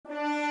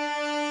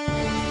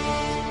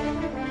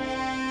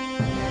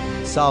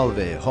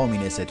Salve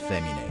homines et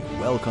femine,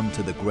 welcome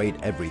to the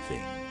great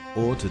everything,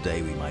 or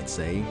today we might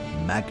say,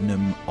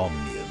 Magnum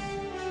Omnium.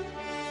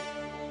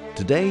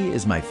 Today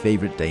is my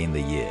favorite day in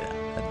the year,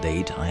 a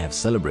date I have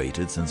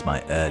celebrated since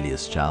my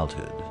earliest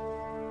childhood.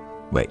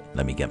 Wait,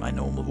 let me get my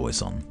normal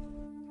voice on.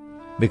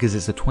 Because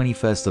it's the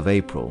 21st of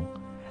April,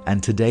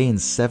 and today in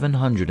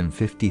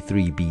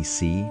 753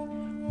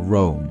 BC,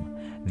 Rome,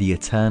 the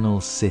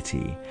eternal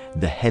city,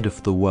 the head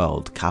of the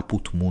world,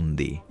 Caput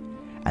Mundi,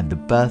 and the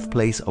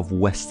birthplace of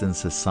Western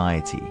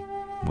society,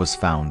 was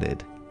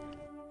founded.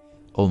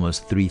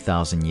 Almost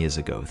 3,000 years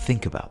ago.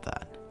 Think about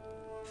that.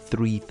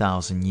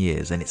 3,000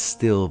 years, and it's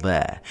still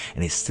there,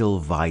 and it's still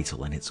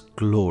vital, and it's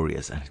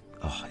glorious, and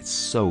it's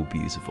so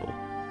beautiful.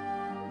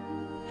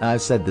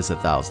 I've said this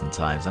 1,000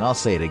 times, and I'll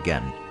say it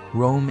again.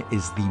 Rome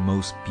is the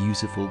most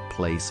beautiful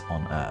place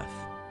on earth.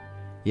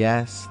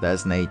 Yes,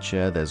 there's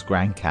nature, there's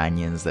Grand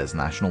Canyons, there's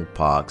national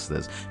parks,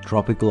 there's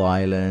tropical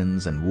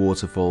islands and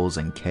waterfalls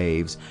and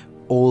caves,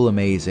 all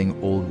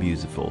amazing, all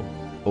beautiful,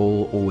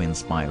 all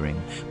awe-inspiring.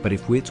 But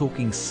if we're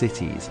talking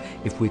cities,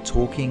 if we're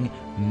talking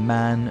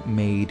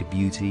man-made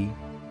beauty,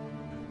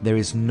 there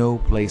is no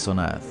place on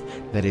earth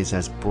that is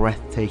as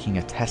breathtaking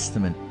a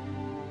testament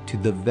to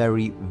the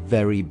very,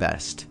 very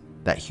best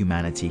that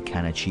humanity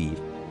can achieve.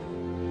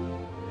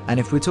 And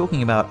if we're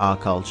talking about our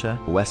culture,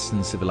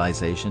 Western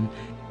civilization,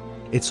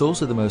 it's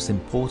also the most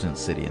important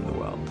city in the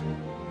world.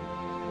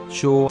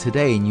 Sure,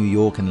 today New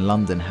York and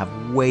London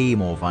have way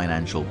more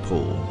financial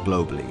pull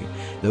globally.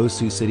 Those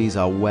two cities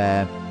are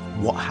where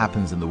what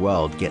happens in the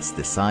world gets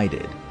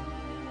decided.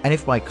 And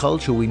if by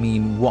culture we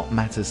mean what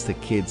matters to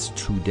kids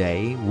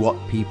today, what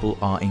people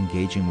are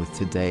engaging with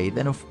today,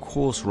 then of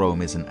course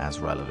Rome isn't as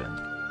relevant.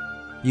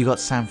 You got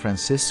San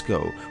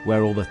Francisco,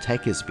 where all the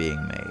tech is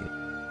being made.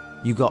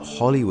 You got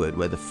Hollywood,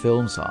 where the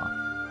films are.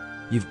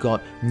 You've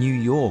got New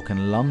York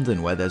and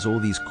London, where there's all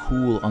these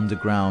cool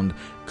underground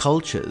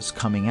cultures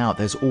coming out.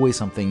 There's always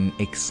something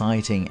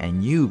exciting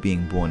and new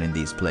being born in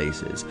these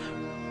places.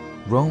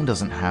 Rome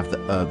doesn't have the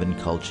urban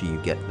culture you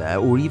get there,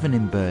 or even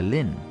in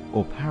Berlin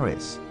or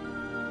Paris.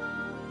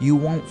 You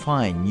won't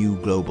find new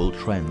global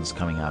trends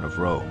coming out of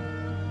Rome.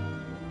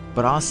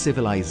 But our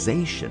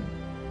civilization,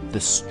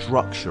 the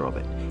structure of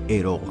it,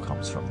 it all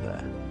comes from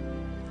there.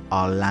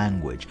 Our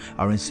language,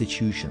 our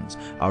institutions,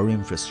 our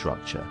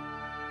infrastructure,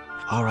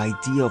 our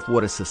idea of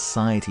what a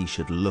society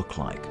should look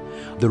like,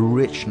 the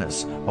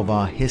richness of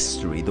our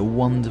history, the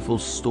wonderful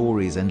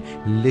stories and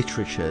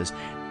literatures,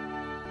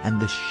 and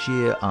the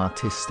sheer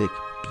artistic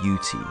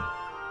beauty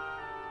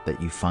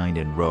that you find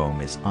in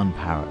Rome is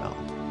unparalleled.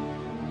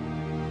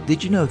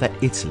 Did you know that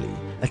Italy,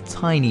 a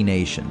tiny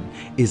nation,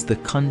 is the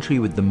country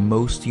with the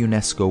most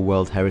UNESCO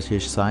World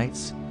Heritage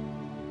Sites?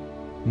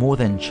 More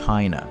than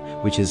China,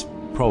 which is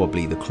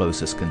probably the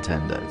closest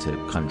contender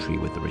to country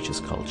with the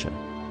richest culture.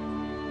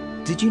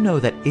 Did you know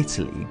that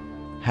Italy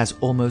has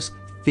almost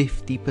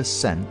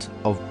 50%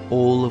 of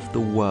all of the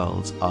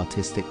world's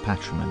artistic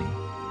patrimony?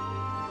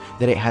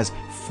 That it has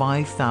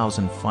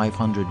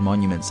 5,500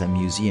 monuments and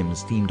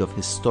museums deemed of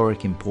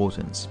historic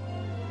importance?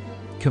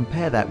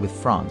 Compare that with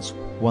France,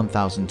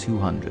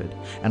 1,200,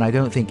 and I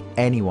don't think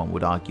anyone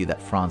would argue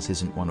that France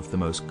isn't one of the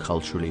most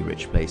culturally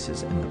rich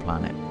places in the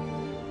planet.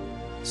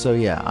 So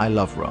yeah, I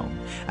love Rome,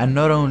 and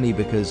not only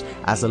because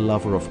as a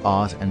lover of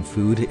art and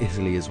food,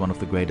 Italy is one of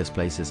the greatest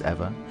places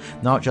ever,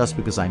 not just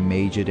because I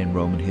majored in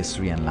Roman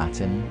history and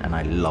Latin and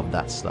I love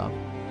that stuff,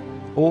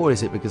 or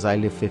is it because I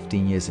lived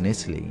 15 years in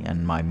Italy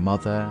and my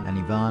mother and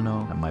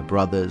Ivano and my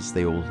brothers,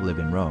 they all live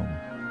in Rome?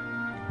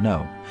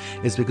 No,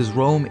 it's because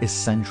Rome is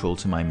central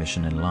to my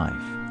mission in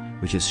life,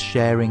 which is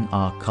sharing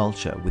our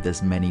culture with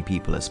as many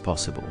people as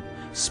possible,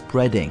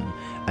 spreading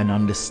an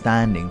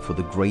understanding for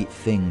the great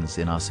things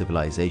in our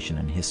civilization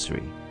and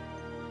history.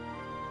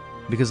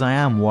 Because I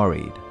am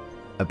worried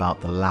about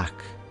the lack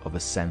of a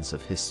sense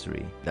of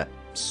history that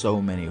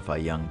so many of our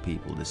young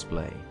people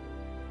display.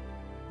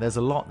 There's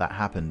a lot that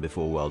happened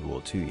before World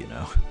War II, you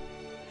know.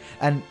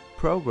 And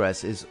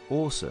progress is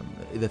awesome,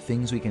 the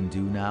things we can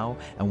do now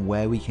and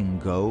where we can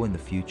go in the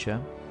future.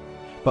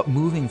 But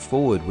moving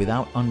forward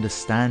without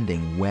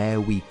understanding where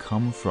we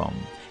come from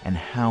and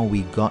how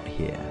we got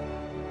here,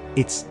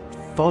 it's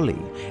folly.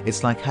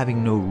 It's like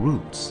having no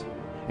roots.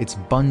 It's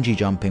bungee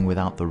jumping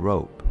without the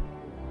rope.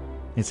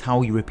 It's how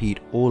we repeat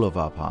all of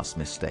our past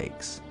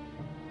mistakes.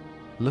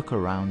 Look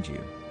around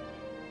you.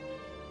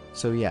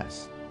 So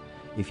yes,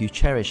 if you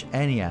cherish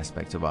any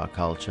aspect of our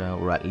culture,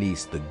 or at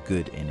least the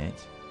good in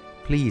it,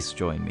 please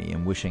join me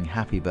in wishing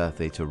happy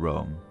birthday to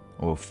Rome,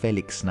 or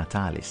Felix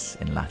Natalis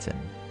in Latin.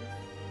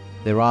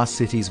 There are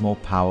cities more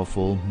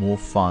powerful, more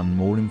fun,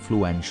 more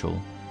influential,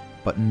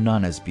 but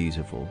none as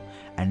beautiful,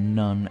 and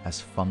none as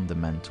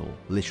fundamental,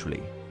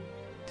 literally,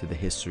 to the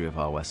history of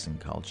our Western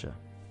culture.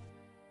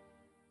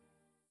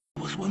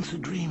 There was once a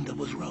dream that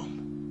was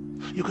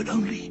Rome. You could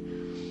only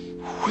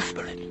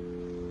whisper it.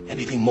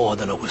 Anything more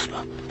than a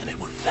whisper, and it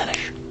would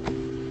vanish.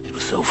 It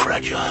was so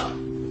fragile.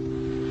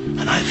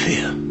 And I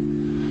fear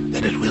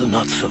that it will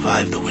not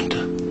survive the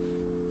winter.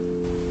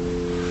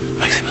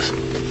 Maximus,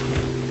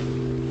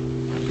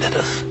 let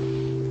us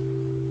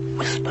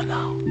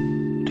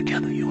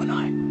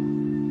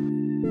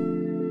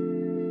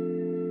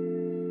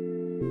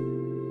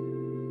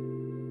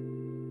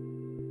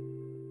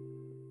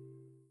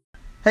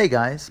Hey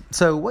guys,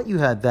 so what you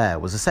heard there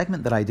was a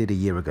segment that I did a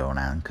year ago on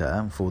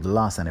Anchor for the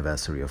last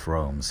anniversary of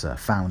Rome's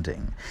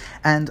founding,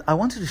 and I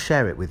wanted to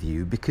share it with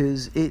you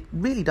because it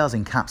really does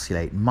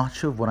encapsulate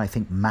much of what I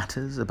think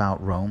matters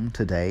about Rome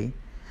today,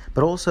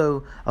 but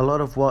also a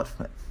lot of what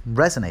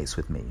resonates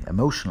with me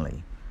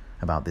emotionally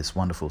about this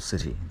wonderful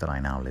city that I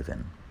now live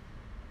in.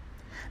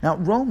 Now,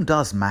 Rome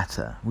does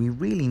matter. We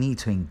really need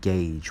to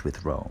engage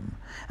with Rome.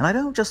 And I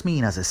don't just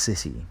mean as a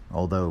city,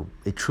 although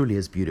it truly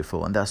is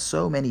beautiful, and there are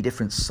so many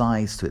different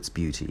sides to its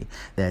beauty.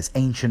 There's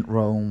ancient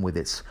Rome with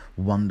its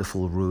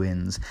wonderful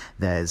ruins.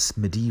 There's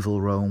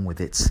medieval Rome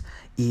with its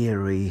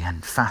eerie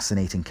and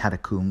fascinating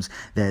catacombs.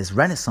 There's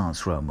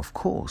Renaissance Rome, of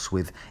course,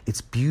 with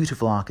its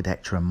beautiful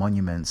architecture and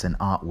monuments and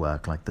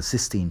artwork like the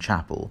Sistine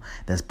Chapel.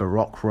 There's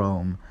Baroque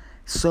Rome.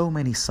 So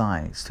many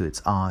sides to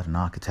its art and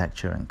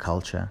architecture and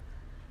culture.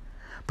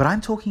 But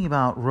I'm talking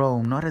about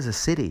Rome not as a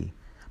city,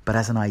 but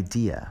as an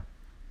idea,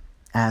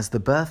 as the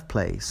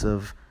birthplace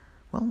of,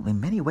 well,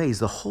 in many ways,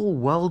 the whole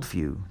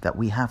worldview that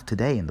we have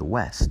today in the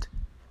West.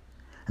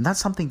 And that's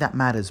something that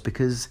matters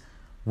because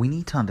we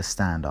need to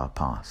understand our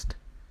past.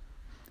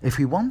 If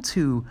we want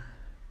to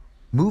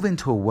move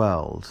into a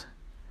world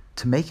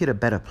to make it a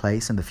better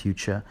place in the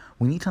future,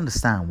 we need to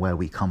understand where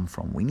we come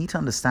from. We need to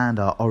understand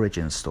our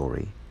origin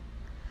story.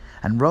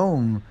 And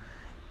Rome,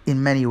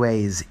 in many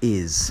ways,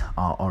 is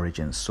our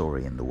origin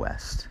story in the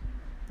West.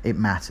 It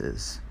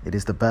matters. It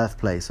is the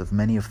birthplace of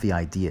many of the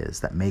ideas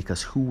that make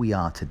us who we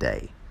are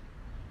today.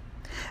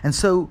 And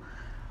so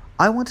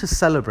I want to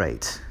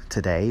celebrate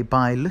today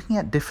by looking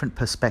at different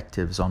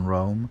perspectives on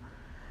Rome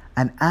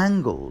and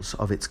angles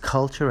of its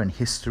culture and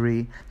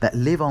history that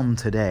live on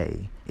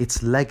today,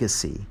 its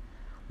legacy,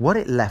 what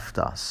it left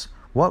us,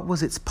 what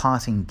was its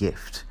parting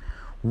gift.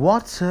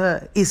 What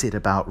is it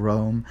about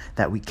Rome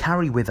that we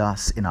carry with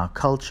us in our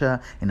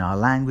culture, in our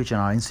language, and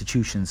our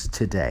institutions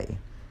today?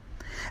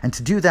 And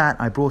to do that,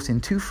 I brought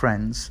in two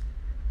friends,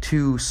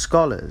 two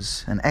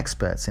scholars and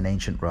experts in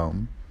ancient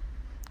Rome.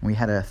 We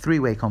had a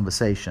three-way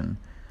conversation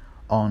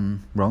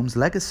on Rome's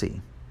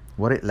legacy,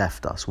 what it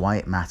left us, why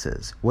it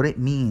matters, what it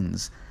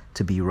means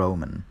to be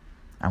Roman,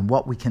 and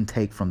what we can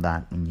take from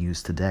that and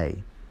use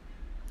today.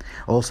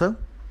 Also,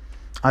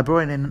 I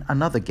brought in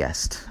another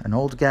guest, an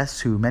old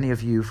guest who many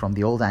of you from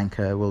the old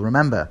Anchor will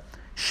remember,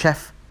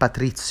 Chef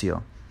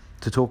Patrizio,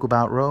 to talk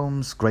about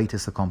Rome's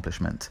greatest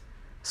accomplishment,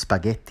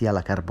 spaghetti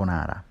alla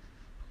carbonara.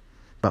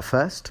 But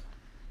first,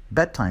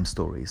 bedtime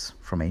stories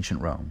from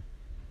ancient Rome.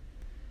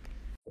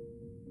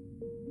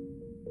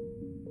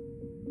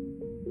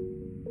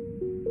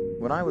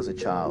 When I was a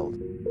child,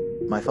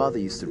 my father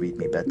used to read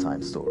me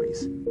bedtime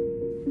stories,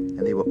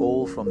 and they were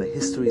all from the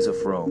Histories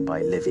of Rome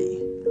by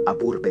Livy,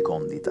 Aburbe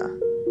Condita.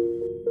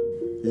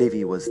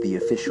 Livy was the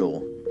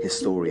official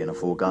historian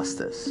of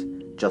Augustus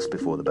just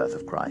before the birth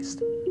of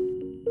Christ.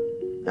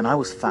 And I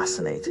was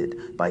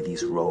fascinated by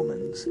these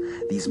Romans,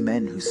 these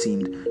men who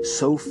seemed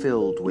so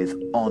filled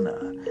with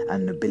honor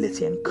and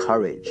nobility and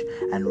courage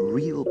and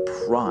real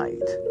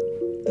pride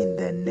in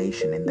their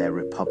nation, in their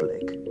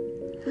republic.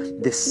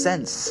 This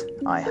sense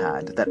I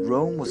had that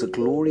Rome was a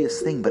glorious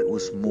thing, but it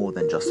was more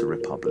than just a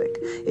republic.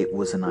 It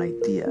was an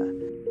idea.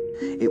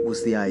 It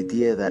was the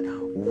idea that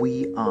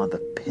we are the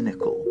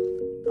pinnacle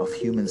of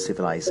human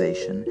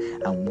civilization,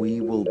 and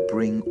we will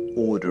bring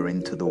order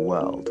into the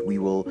world. We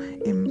will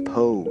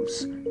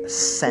impose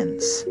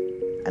sense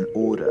and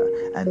order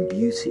and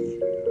beauty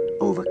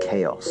over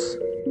chaos.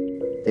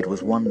 It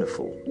was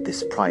wonderful,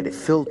 this pride. It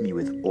filled me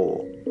with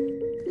awe.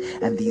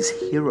 And these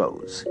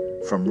heroes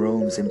from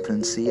Rome's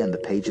infancy and the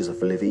pages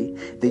of Livy,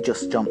 they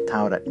just jumped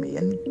out at me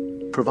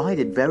and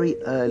provided very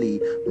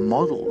early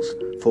models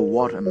for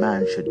what a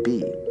man should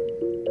be.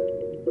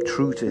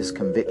 True to his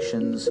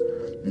convictions,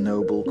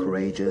 noble,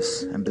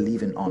 courageous, and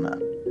believe in honor.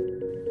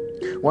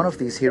 One of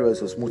these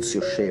heroes was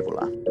Muzio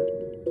Scaevola.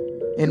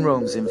 In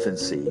Rome's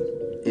infancy,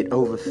 it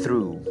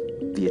overthrew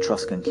the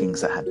Etruscan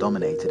kings that had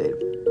dominated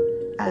it,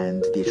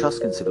 and the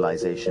Etruscan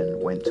civilization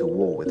went to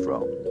war with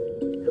Rome,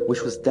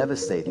 which was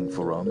devastating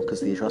for Rome because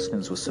the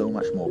Etruscans were so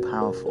much more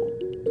powerful.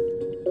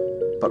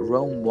 But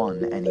Rome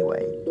won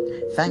anyway,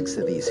 thanks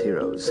to these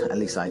heroes, at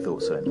least I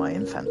thought so in my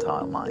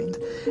infantile mind,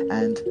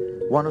 and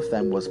one of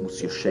them was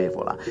Muzio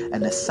Scaevola,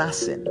 an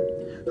assassin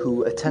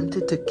who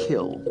attempted to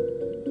kill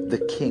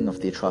the king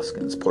of the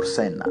Etruscans,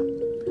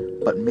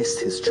 Porsenna, but missed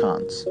his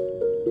chance.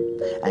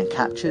 And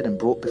captured and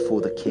brought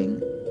before the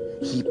king,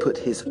 he put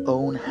his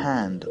own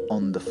hand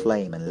on the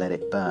flame and let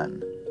it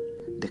burn,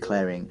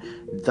 declaring,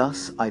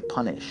 "Thus I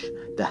punish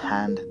the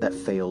hand that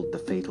failed the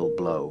fatal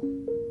blow."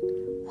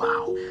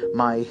 Wow,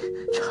 my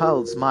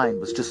child's mind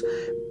was just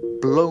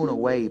blown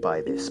away by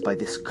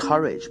this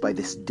courage, by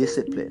this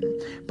discipline,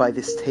 by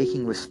this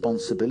taking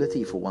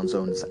responsibility for one's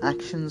own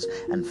actions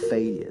and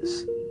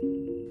failures.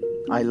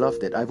 I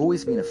loved it. I've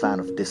always been a fan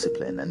of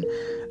discipline, and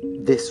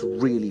this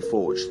really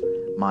forged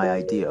my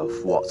idea of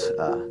what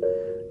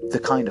the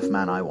kind of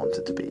man I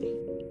wanted to be.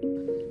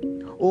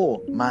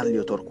 Or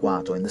Manlio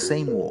Torquato in the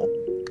same war,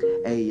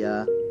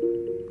 a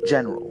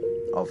general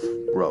of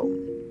Rome.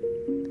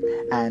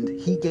 And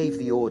he gave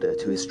the order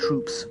to his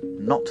troops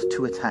not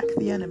to attack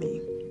the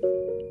enemy.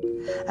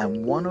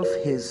 And one of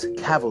his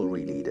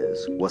cavalry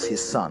leaders was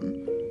his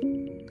son,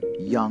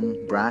 young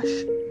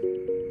Brash,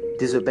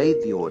 disobeyed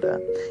the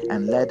order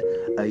and led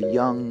a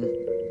young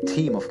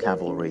team of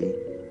cavalry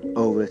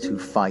over to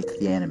fight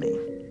the enemy.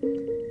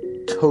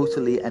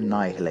 Totally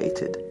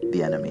annihilated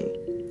the enemy,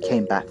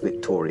 came back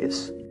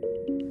victorious.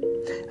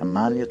 And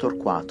Manlio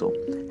Torquato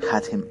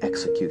had him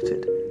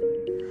executed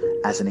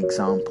as an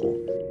example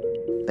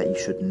that you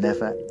should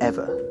never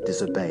ever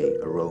disobey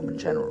a Roman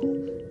general.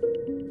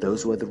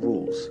 Those were the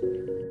rules,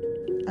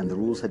 and the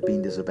rules had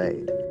been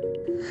disobeyed.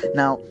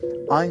 Now,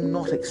 I'm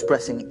not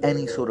expressing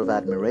any sort of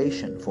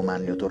admiration for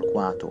Manlio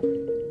Torquato,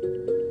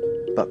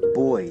 but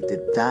boy,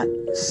 did that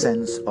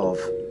sense of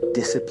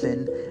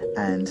discipline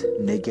and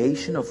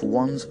negation of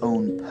one's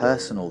own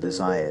personal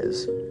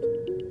desires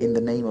in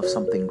the name of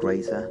something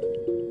greater,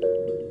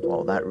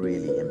 well, that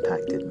really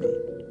impacted me.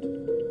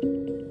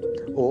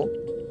 Or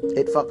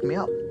it fucked me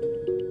up,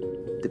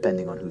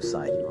 depending on whose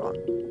side you're on.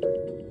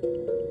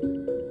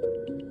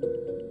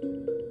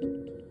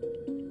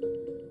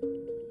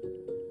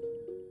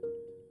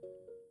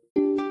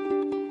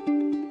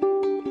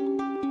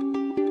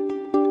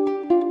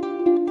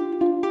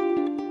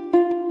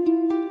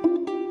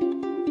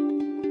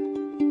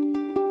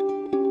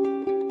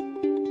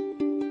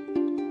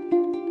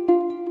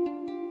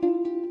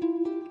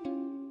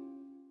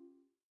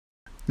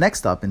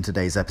 Next up in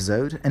today's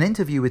episode, an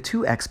interview with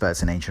two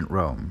experts in ancient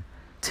Rome,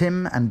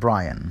 Tim and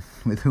Brian,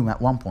 with whom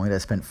at one point I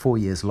spent 4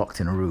 years locked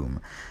in a room.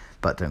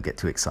 But don't get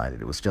too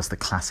excited, it was just the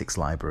classics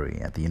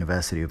library at the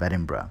University of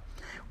Edinburgh,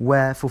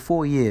 where for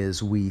 4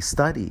 years we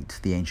studied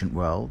the ancient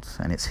world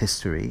and its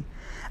history,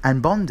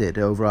 and bonded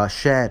over our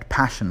shared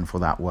passion for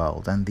that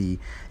world and the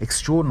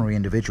extraordinary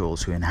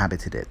individuals who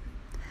inhabited it.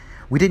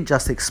 We didn't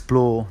just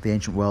explore the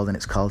ancient world and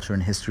its culture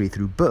and history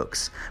through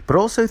books, but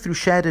also through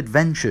shared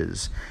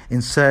adventures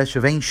in search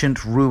of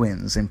ancient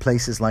ruins in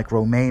places like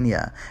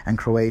Romania and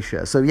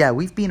Croatia. So yeah,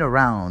 we've been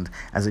around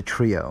as a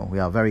trio. We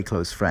are very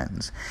close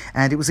friends.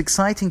 And it was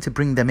exciting to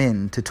bring them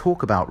in to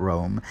talk about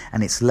Rome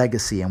and its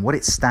legacy and what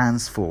it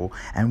stands for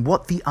and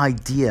what the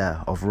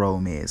idea of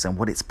Rome is and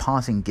what its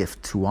parting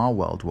gift to our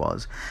world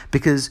was.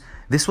 Because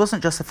this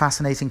wasn't just a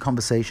fascinating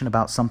conversation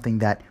about something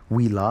that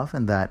we love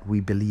and that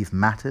we believe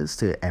matters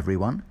to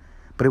everyone,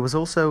 but it was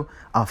also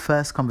our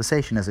first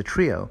conversation as a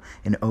trio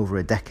in over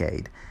a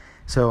decade.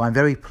 So I'm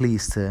very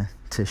pleased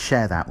to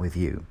share that with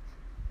you.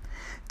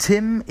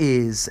 Tim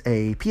is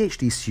a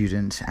PhD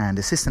student and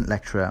assistant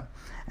lecturer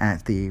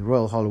at the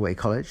Royal Holloway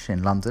College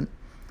in London.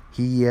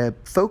 He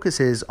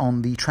focuses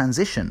on the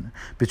transition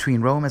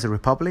between Rome as a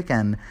republic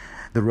and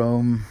the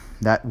Rome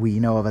that we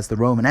know of as the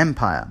Roman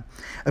Empire,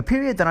 a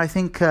period that I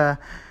think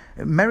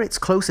merits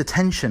close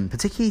attention,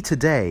 particularly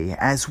today,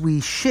 as we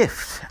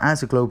shift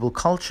as a global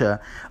culture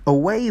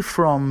away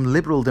from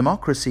liberal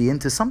democracy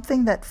into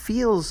something that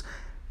feels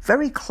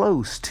very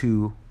close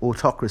to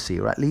autocracy,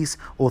 or at least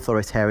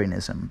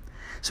authoritarianism.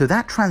 So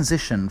that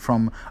transition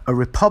from a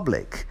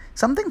republic,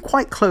 something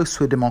quite close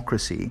to a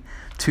democracy,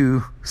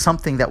 to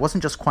something that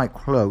wasn't just quite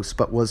close,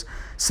 but was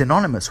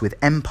synonymous with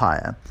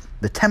empire,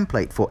 the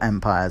template for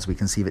empire as we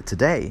conceive it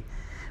today,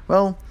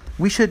 well,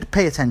 we should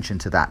pay attention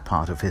to that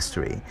part of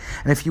history.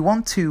 And if you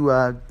want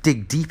to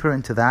dig deeper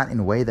into that in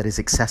a way that is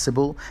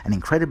accessible and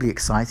incredibly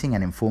exciting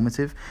and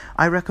informative,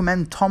 I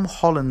recommend Tom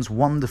Holland's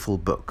wonderful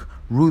book,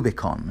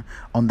 Rubicon,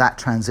 on that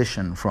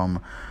transition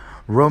from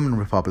Roman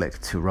Republic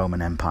to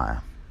Roman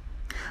Empire.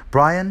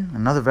 Brian,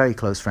 another very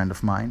close friend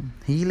of mine,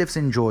 he lives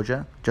in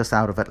Georgia, just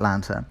out of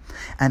Atlanta,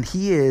 and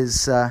he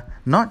is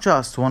not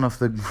just one of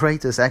the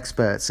greatest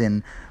experts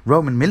in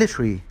Roman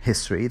military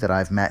history that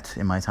I've met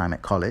in my time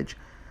at college,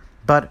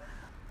 but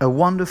a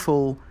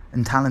wonderful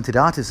and talented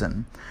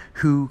artisan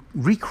who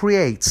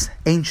recreates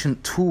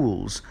ancient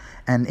tools,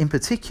 and in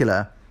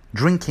particular,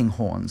 drinking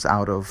horns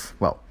out of,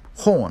 well,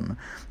 horn.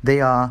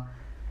 They are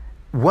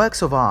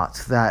works of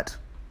art that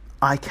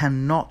I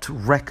cannot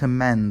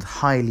recommend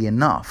highly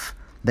enough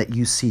that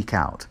you seek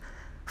out.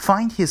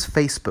 Find his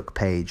Facebook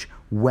page,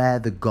 Where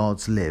the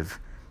Gods Live,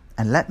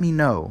 and let me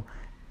know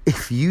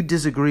if you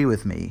disagree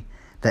with me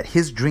that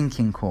his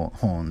drinking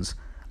horns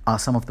are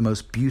some of the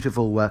most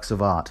beautiful works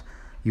of art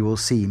you will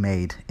see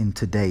made in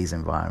today's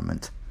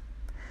environment.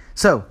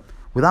 So,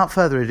 without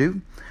further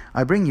ado,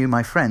 I bring you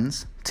my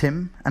friends,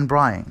 Tim and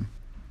Brian.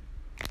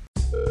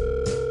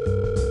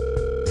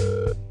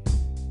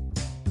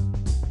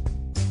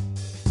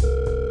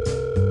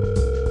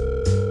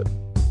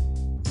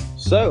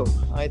 So,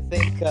 I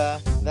think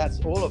that's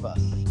all of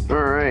us. All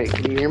right,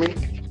 can you hear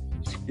me?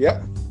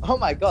 Yeah. Oh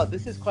my God,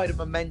 this is quite a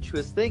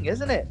momentous thing,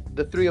 isn't it?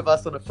 The three of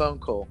us on a phone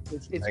call.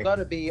 It's got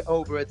to be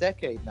over a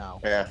decade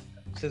now. Yeah.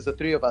 Since the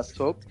three of us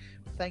talked.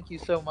 Thank you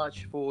so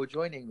much for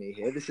joining me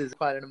here. This is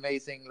quite an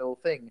amazing little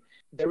thing.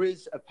 There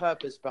is a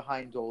purpose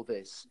behind all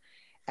this,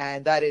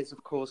 and that is,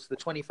 of course, the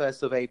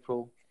 21st of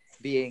April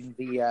being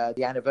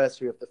the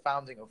anniversary of the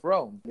founding of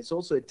Rome. It's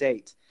also a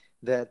date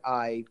that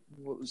I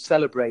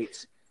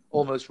celebrate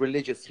almost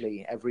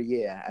religiously every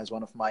year as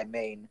one of my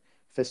main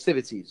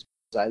festivities.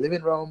 I live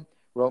in Rome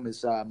Rome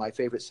is my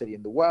favorite city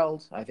in the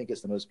world. I think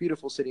it's the most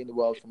beautiful city in the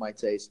world for my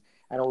taste.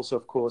 And also,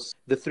 of course,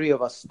 the three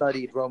of us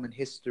studied Roman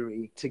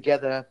history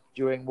together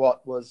during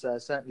what was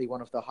certainly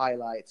one of the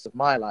highlights of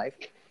my life.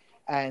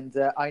 And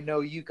I know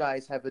you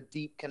guys have a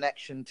deep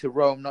connection to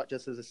Rome, not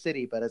just as a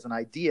city, but as an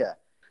idea,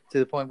 to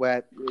the point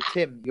where,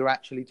 Tim, you're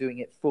actually doing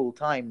it full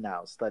time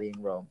now,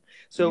 studying Rome.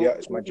 So yeah,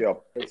 it's my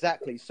job.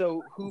 Exactly.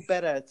 So who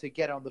better to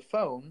get on the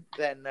phone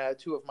than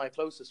two of my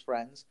closest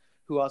friends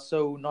who are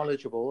so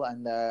knowledgeable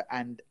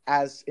and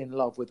as in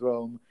love with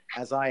Rome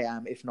as I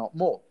am, if not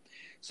more.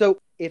 So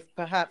if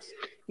perhaps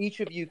each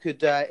of you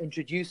could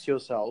introduce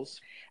yourselves,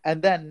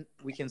 and then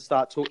we can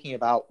start talking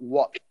about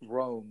what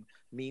Rome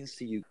means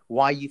to you,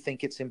 why you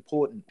think it's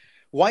important,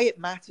 why it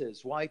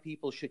matters, why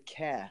people should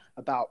care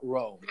about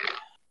Rome.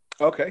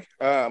 Okay,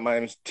 my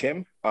name is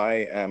Tim.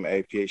 I am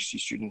a PhD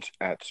student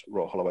at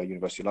Royal Holloway,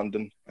 University of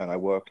London, and I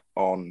work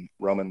on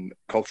Roman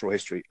cultural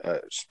history,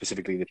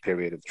 specifically the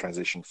period of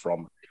transition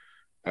from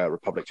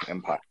Republic to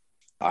Empire.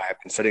 I have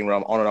been studying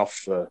Rome on and off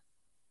for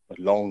a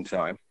long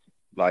time.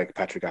 Like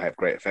Patrick, I have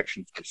great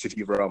affection for the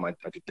city of Rome. I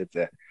did live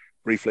there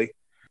briefly,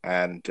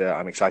 and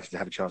I'm excited to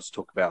have a chance to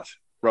talk about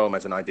Rome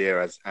as an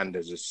idea and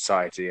as a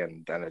society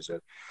and as a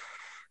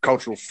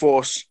cultural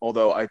force,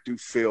 although I do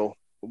feel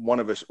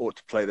one of us ought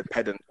to play the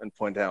pedant and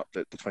point out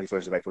that the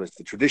 21st of April is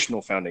the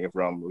traditional founding of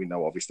Rome. We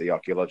know, obviously,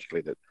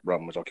 archaeologically, that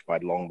Rome was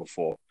occupied long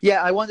before.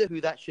 Yeah, I wonder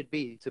who that should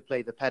be to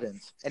play the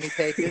pedant. Any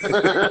takers?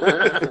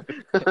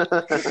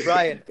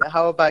 Brian,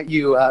 how about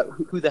you?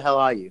 Who the hell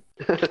are you?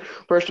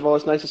 First of all,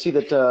 it's nice to see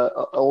that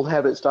old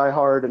habits die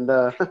hard, and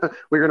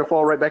we're going to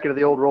fall right back into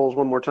the old roles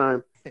one more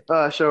time.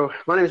 So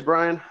my name is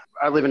Brian.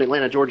 I live in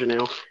Atlanta, Georgia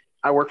now.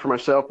 I work for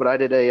myself, but I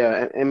did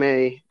an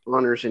MA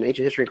honors in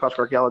ancient history and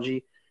classical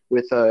archaeology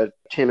with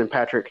Tim and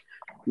Patrick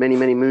many,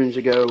 many moons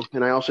ago.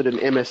 And I also did an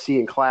MSc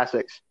in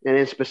classics. And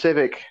in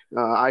specific,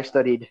 I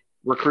studied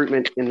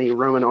recruitment in the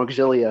Roman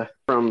auxilia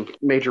from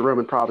major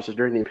Roman provinces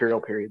during the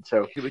imperial period.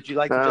 So would you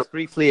like to just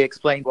briefly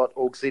explain what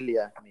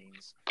auxilia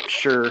means?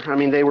 Sure. I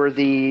mean, they were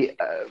the,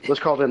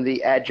 let's call them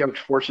the adjunct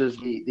forces,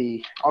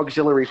 the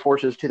auxiliary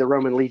forces to the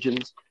Roman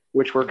legions,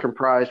 which were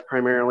comprised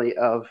primarily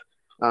of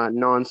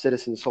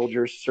non-citizen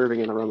soldiers serving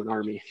in the Roman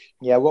army.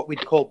 Yeah, what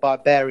we'd call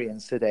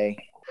barbarians today.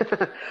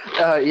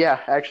 Yeah,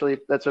 actually,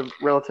 that's a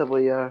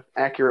relatively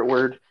accurate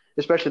word,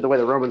 especially the way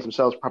the Romans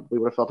themselves probably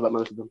would have felt about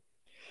most of them.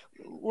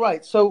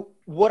 Right. So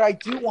what I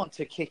do want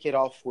to kick it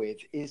off with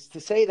is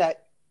to say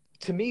that,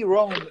 to me,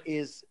 Rome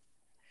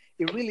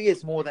it really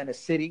is more than a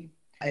city.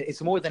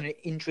 It's more than an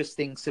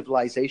interesting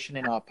civilization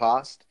in our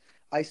past.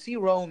 I see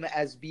Rome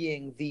as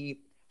being the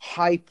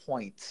high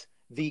point,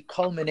 the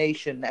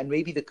culmination, and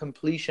maybe the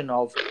completion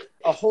of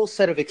a whole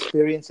set of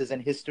experiences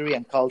in history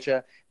and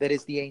culture that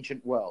is the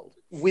ancient world.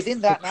 Within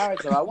that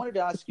narrative, I wanted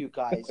to ask you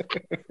guys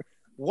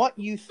what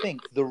you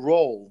think the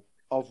role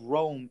of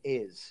Rome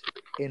is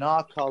in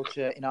our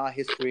culture, in our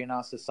history, in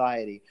our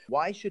society.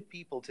 Why should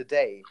people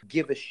today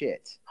give a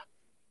shit?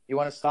 You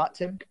want to start,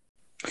 Tim?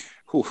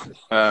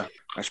 I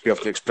should be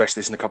able to express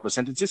this in a couple of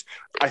sentences.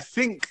 I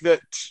think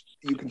that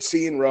you can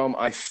see in Rome,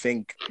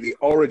 the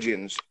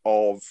origins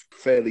of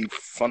fairly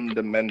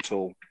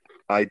fundamental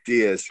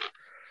ideas.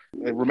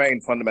 They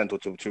remain fundamental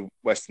to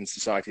Western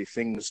society.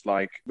 Things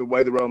like the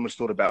way the Romans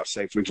thought about,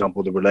 say, for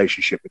example, the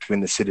relationship between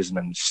the citizen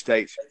and the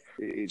state.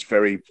 It's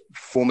very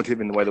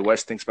formative in the way the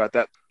West thinks about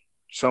that.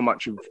 So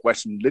much of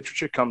Western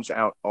literature comes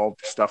out of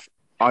stuff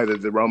either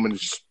the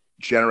Romans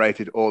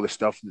generated or the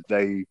stuff that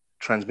they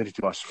transmitted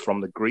to us from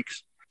the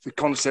Greeks. The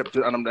concept,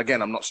 and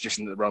again, I'm not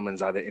suggesting that the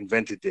Romans either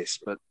invented this,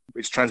 but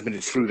it's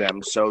transmitted through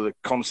them. So the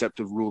concept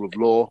of rule of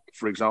law,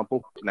 for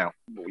example, now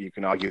you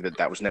can argue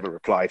that was never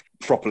applied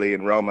properly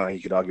in Rome.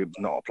 You could argue it's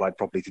not applied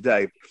properly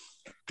today.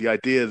 The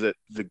idea that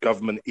the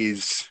government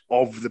is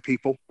of the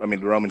people. I mean,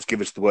 the Romans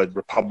give us the word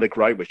republic,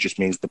 right, which just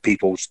means the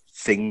people's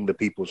thing, the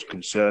people's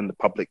concern, the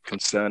public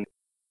concern.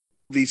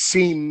 These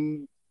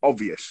seem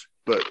obvious,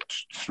 but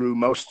through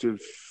most of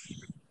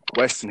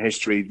Western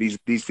history,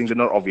 these things are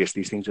not obvious.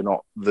 These things are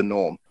not the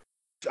norm.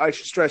 I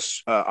should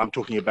stress, I'm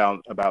talking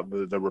about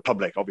the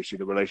republic, obviously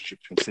the relationship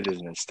between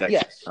citizen and state.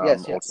 Yes,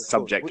 or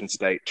subject and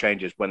state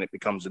changes when it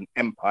becomes an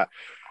empire.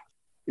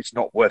 It's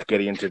not worth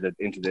getting into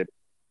the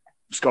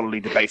scholarly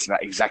debates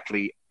about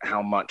exactly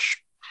how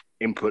much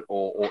input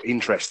or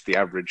interest the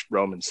average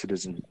Roman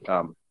citizen,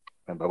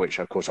 and by which,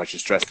 of course, I should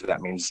stress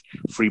that means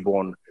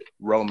freeborn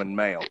Roman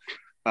male,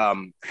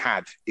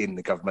 had in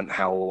the government,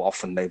 how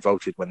often they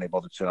voted when they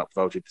bothered to turn up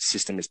voted. The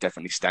system is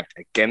definitely stacked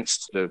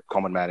against the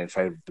common man in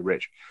favor of the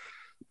rich.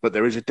 But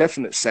there is a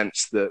definite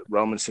sense that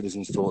Roman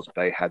citizens thought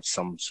they had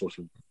some sort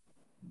of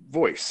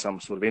voice, some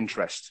sort of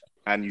interest.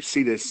 And you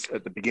see this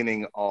at the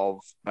beginning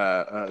of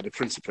the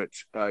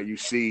Principate. You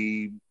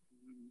see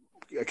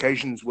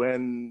occasions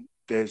when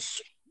there's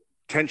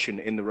tension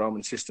in the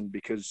Roman system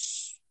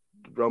because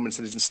Roman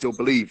citizens still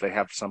believe they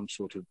have some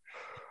sort of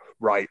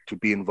right to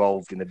be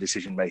involved in the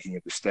decision-making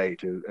of the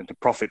state and to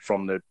profit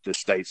from the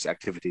state's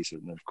activities.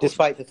 And of course,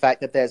 despite the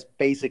fact that there's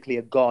basically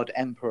a god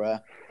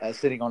emperor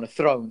sitting on a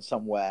throne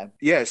somewhere.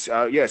 Yes,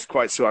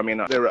 quite so. I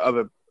mean, there are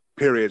other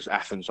periods,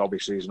 Athens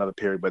obviously is another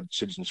period where the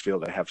citizens feel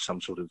they have some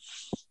sort of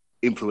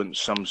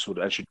influence, and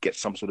should get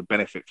some sort of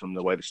benefit from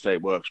the way the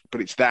state works.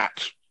 But it's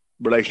that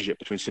relationship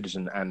between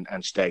citizen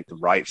and state, the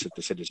rights of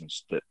the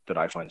citizens, that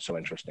I find so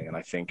interesting. And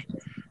I think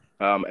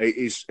it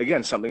is,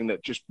 again, something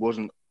that just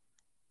wasn't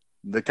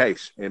the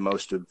case in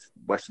most of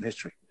Western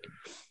history.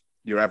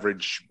 Your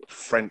average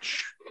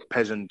French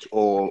peasant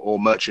or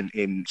merchant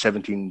in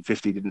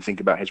 1750 didn't think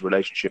about his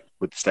relationship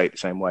with the state the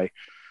same way.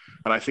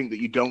 And I think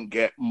that you don't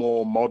get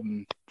more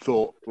modern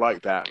thought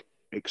like that,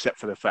 except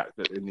for the fact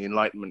that in the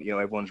Enlightenment,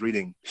 everyone's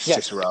reading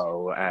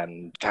Cicero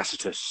and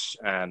Tacitus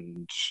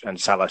and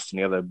Sallust and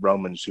the other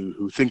Romans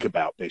who think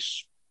about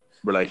this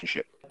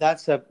relationship.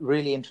 That's a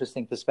really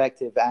interesting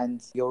perspective.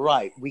 And you're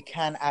right. We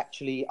can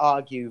actually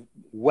argue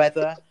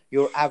whether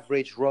your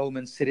average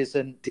Roman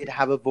citizen did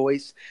have a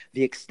voice,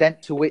 the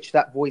extent to which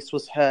that voice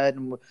was heard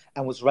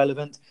and was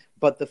relevant.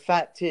 But the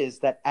fact is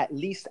that at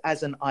least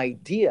as an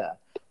idea,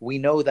 we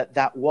know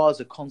that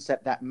was a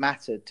concept that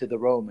mattered to the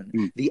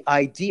Roman. The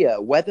idea,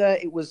 whether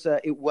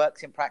it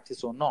worked in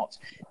practice or not,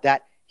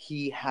 that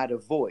he had a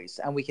voice.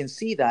 And we can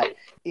see that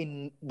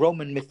in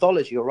Roman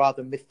mythology, or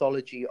rather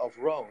mythology of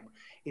Rome,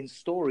 in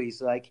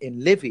stories like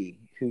in Livy,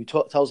 who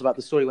tells about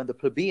the story when the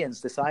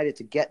plebeians decided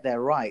to get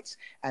their rights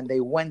and they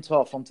went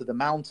off onto the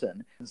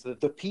mountain. And so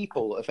the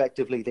people,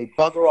 effectively, they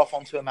bugger off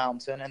onto a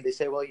mountain and they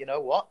say, well, you know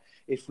what?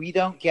 If we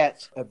don't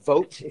get a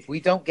vote, if we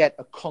don't get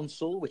a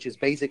consul, which is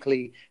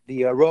basically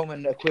the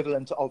Roman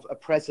equivalent of a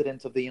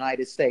president of the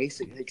United States,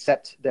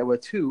 except there were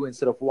two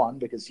instead of one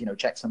because,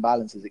 checks and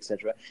balances,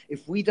 etc.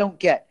 If we don't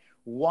get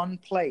one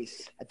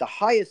place at the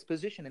highest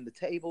position in the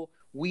table,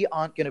 we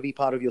aren't going to be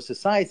part of your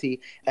society.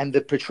 And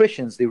the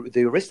patricians,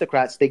 the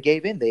aristocrats, they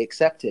gave in, they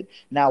accepted.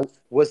 Now,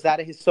 was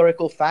that a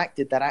historical fact?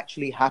 Did that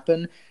actually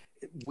happen?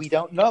 We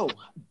don't know.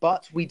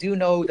 But we do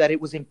know that it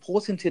was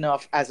important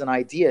enough as an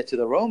idea to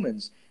the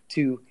Romans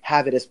to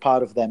have it as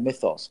part of their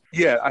mythos.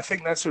 Yeah, I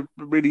think that's a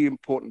really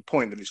important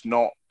point, that it's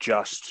not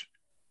just,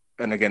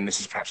 and again, this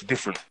is perhaps a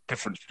difference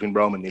between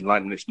Rome and the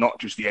Enlightenment, it's not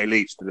just the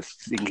elites that are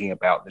thinking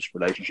about this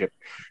relationship.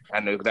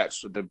 And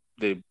that's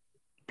the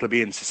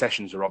plebeian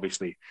secessions are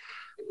obviously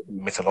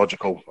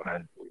mythological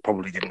and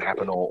probably didn't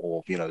happen,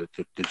 or the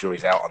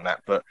jury's out on that.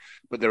 But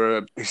there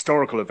are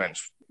historical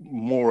events,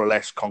 more or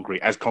less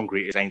concrete as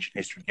ancient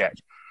history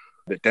gets,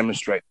 that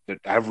demonstrate that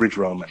average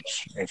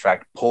Romans, in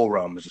fact, poor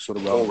Romans, the sort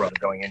of Romans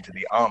going into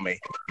the army,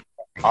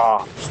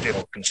 are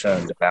still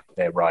concerned about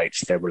their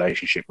rights, their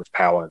relationship with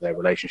power, their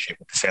relationship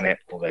with the Senate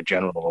or their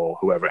general or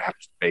whoever it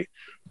happens to be.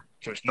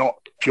 So it's not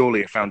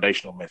purely a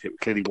foundational myth. It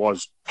clearly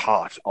was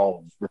part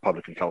of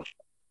Republican culture.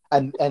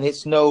 And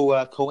it's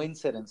no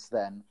coincidence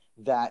then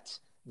that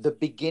the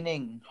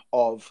beginning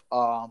of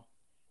our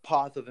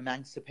path of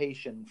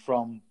emancipation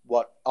from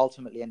what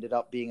ultimately ended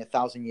up being a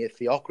 1,000-year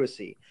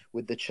theocracy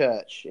with the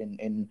church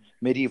in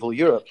medieval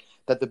Europe,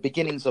 that the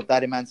beginnings of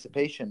that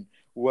emancipation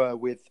were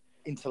with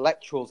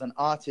intellectuals and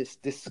artists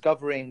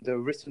discovering the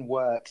written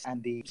works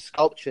and the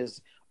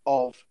sculptures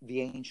of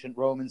the ancient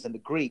Romans and the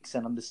Greeks,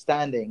 and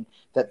understanding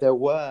that there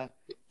were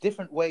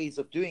different ways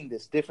of doing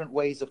this, different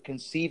ways of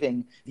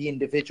conceiving the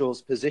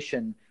individual's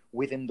position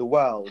within the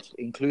world,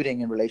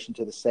 including in relation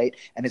to the state.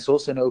 And it's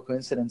also no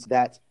coincidence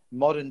that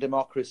modern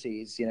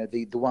democracies,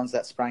 the ones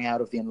that sprang out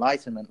of the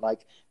Enlightenment,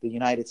 like the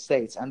United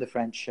States and the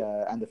French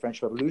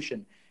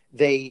Revolution,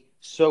 they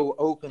so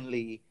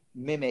openly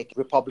mimic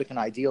Republican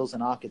ideals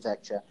and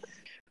architecture.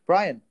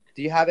 Brian,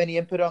 do you have any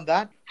input on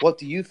that? What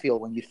do you feel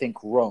when you think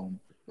Rome?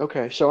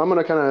 Okay, so I'm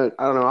going to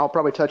I'll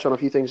probably touch on a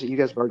few things that you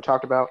guys have already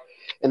talked about,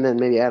 and then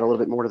maybe add a little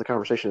bit more to the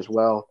conversation as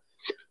well.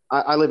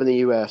 I live in the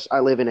U.S. I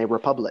live in a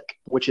republic,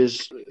 which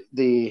is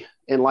the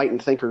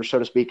enlightened thinkers, so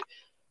to speak,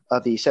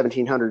 of the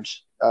 1700s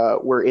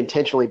were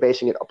intentionally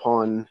basing it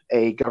upon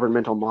a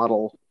governmental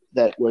model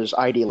that was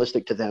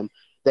idealistic to them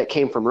that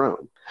came from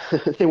Rome.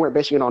 They weren't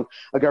basing it on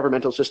a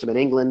governmental system in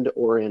England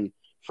or in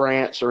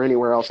France or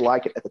anywhere else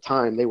like it at the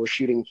time. They were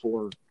shooting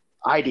for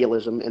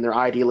idealism, and their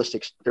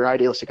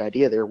idealistic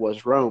idea there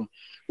was Rome,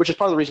 which is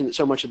part of the reason that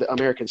so much of the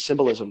American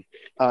symbolism,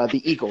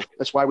 the eagle,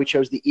 that's why we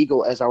chose the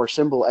eagle as our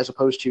symbol as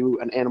opposed to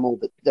an animal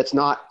that's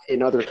not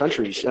in other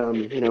countries.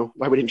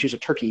 Why we didn't choose a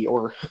turkey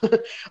or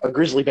a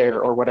grizzly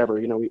bear or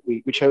whatever.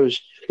 We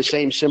chose the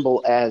same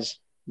symbol as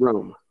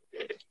Rome.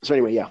 So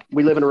anyway, yeah,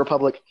 we live in a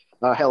republic.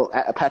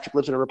 Patrick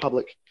lives in a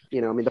republic.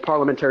 The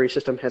parliamentary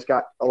system has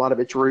got a lot of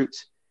its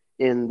roots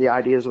in the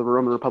ideas of the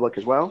Roman Republic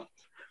as well.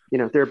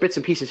 There are bits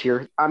and pieces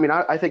here.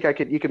 I think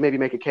you could maybe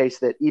make a case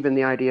that even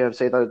the idea of,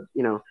 say,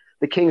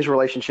 the king's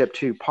relationship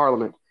to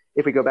parliament,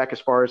 if we go back as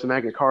far as the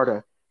Magna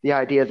Carta, the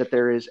idea that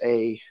there is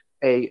a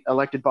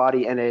elected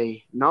body and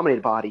a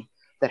nominated body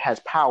that has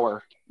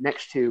power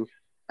next to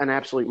an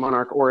absolute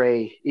monarch or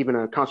even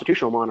a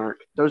constitutional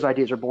monarch, those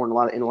ideas are born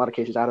in a lot of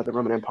cases out of the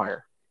Roman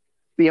Empire.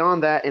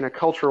 Beyond that, in a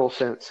cultural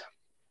sense,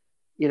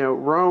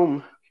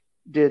 Rome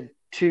did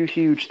two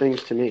huge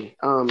things to me.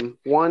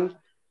 One,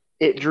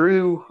 it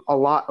drew a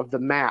lot of the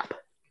map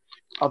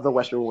of the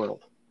Western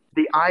world.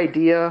 The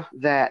idea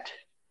that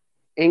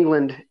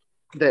England,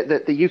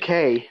 that the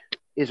UK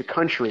is a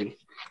country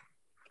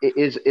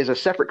is a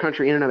separate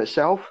country in and of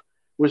itself,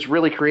 was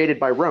really created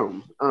by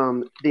Rome.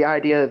 The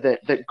idea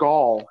that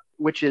Gaul,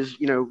 which is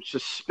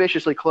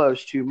suspiciously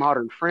close to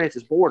modern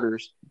France's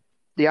borders,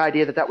 the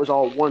idea that was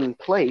all one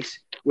place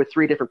with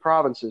three different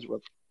provinces,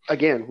 with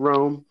again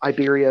Rome,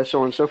 Iberia, so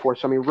on and so forth.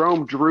 So I mean,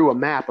 Rome drew a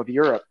map of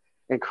Europe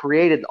and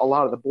created a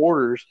lot of the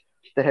borders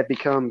that have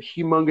become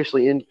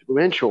humongously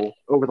influential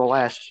over the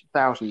last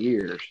 1,000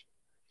 years.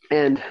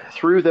 And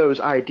through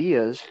those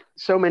ideas,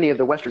 so many of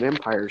the Western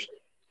empires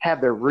have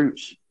their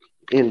roots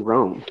in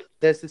Rome.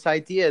 There's this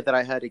idea that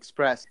I heard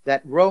expressed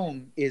that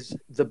Rome is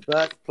the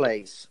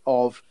birthplace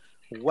of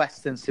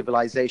Western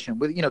civilization,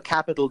 with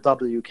capital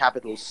W,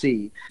 capital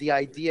C. The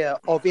idea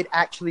of it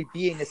actually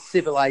being a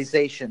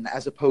civilization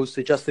as opposed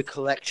to just a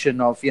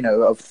collection of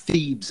of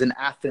Thebes and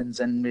Athens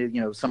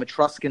and some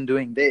Etruscan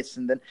doing this,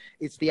 and then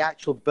it's the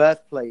actual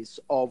birthplace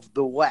of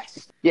the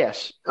West.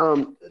 Yes,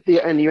 and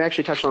you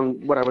actually touched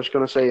on what I was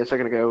going to say a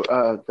second ago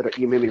that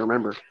you made me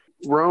remember.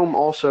 Rome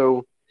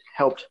also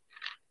helped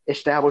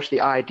establish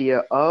the idea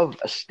of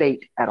a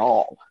state at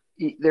all.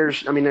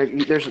 There's going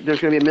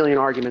to be a million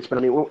arguments, but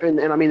I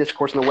mean this, of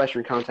course, in the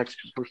Western context,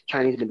 because the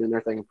Chinese have been doing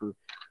their thing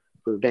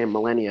for damn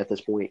millennia at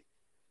this point.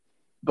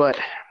 But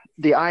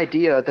the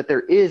idea that there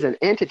is an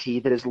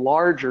entity that is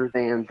larger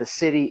than the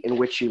city in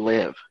which you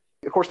live.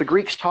 Of course, the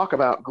Greeks talk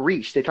about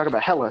Greece, they talk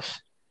about Hellas,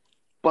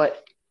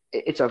 but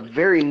it's a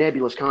very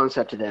nebulous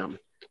concept to them.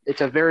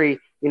 It's a very,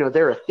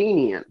 they're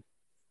Athenian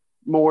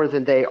more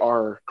than they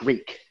are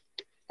Greek.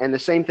 And the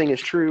same thing is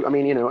true.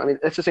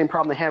 That's the same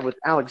problem they have with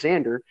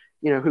Alexander,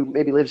 who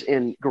maybe lives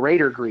in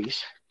Greater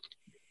Greece,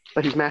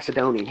 but he's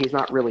Macedonian. He's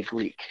not really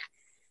Greek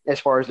as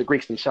far as the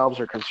Greeks themselves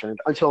are concerned,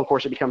 until, of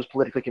course, it becomes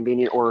politically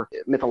convenient or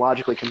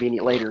mythologically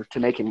convenient later to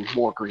make him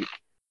more Greek.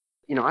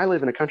 I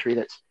live in a country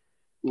that's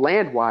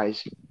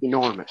land-wise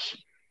enormous.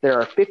 There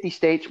are 50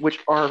 states, which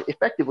are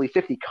effectively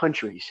 50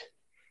 countries,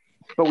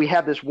 but we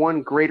have this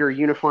one greater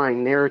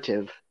unifying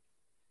narrative.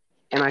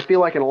 And I feel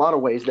like in a lot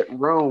of ways that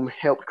Rome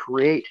helped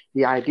create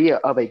the idea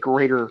of a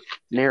greater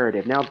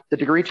narrative. Now, the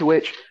degree to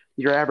which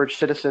your average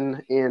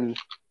citizen in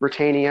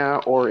Britannia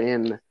or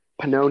in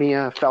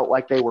Pannonia felt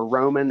like they were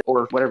Roman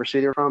or whatever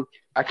city they're from,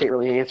 I can't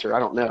really answer. I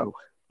don't know.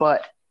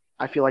 But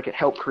I feel like it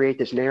helped create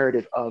this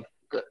narrative of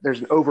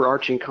there's an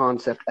overarching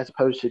concept as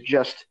opposed to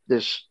just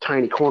this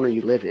tiny corner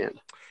you live in.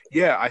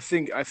 Yeah, I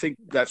think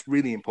that's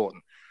really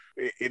important.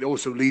 It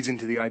also leads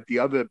into the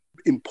other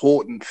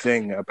important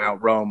thing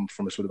about Rome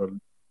from a sort of a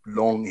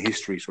long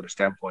history sort of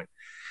standpoint.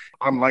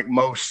 Unlike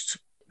most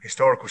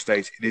historical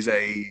states, it is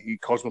a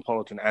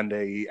cosmopolitan and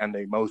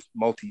a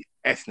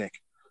multi-ethnic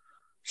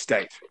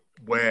state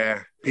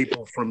where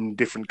people from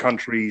different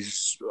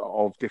countries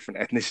of different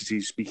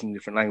ethnicities speaking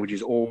different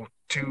languages, all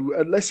to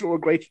a lesser or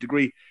greater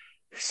degree,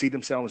 see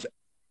themselves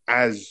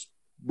as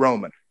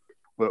Roman.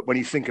 But when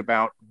you think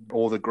about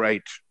all the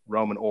great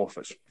Roman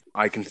authors,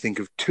 I can think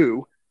of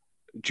two,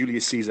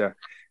 Julius Caesar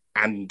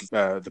and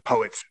the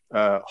poet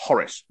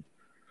Horace,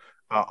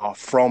 are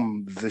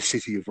from the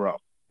city of Rome.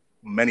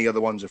 Many other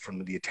ones are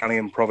from the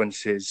Italian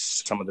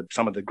provinces. Some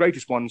of the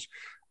greatest ones,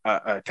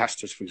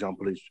 Tacitus, for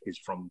example, is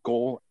from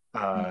Gaul.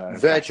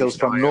 Virgil's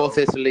from North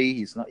Italy.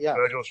 He's not. Yeah,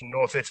 Virgil's from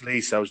North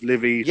Italy. So is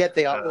Livy. Yet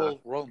they are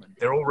all Roman.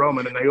 They're all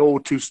Roman, and they all,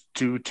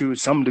 to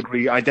some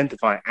degree,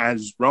 identify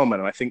as Roman.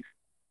 And I think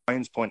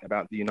Brian's point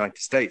about the United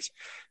States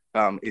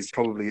is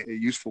probably a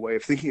useful way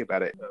of thinking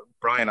about it.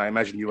 Brian, I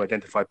imagine you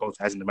identify both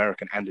as an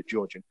American and a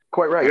Georgian.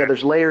 Quite right. Yeah,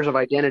 there's layers of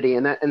identity,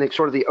 and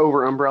sort of the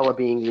over umbrella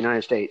being the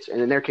United States,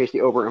 and in their case,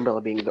 the over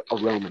umbrella being a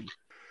Roman.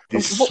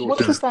 What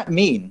does that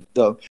mean,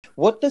 though?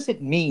 What does it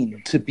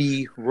mean to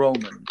be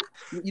Roman?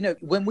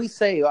 When we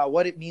say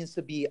what it means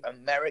to be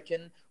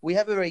American, we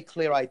have a very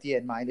clear idea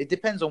in mind. It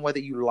depends on whether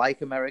you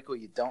like America or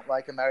you don't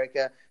like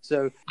America.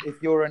 So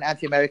if you're an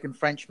anti-American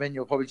Frenchman,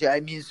 you'll probably say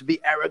it means to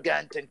be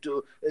arrogant and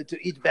to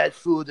eat bad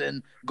food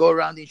and go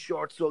around in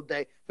shorts all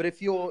day. But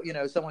if you're,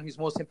 someone who's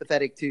more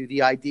sympathetic to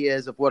the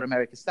ideas of what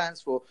America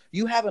stands for,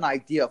 you have an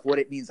idea of what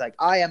it means. Like,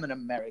 I am an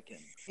American.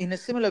 In a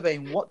similar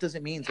vein, what does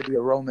it mean to be a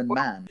Roman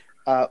man?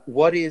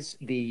 What is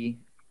the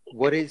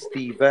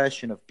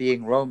version of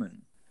being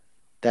Roman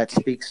that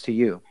speaks to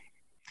you?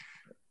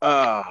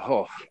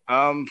 Probably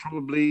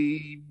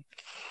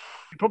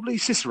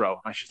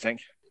Cicero, I should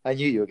think. I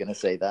knew you were going to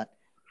say that.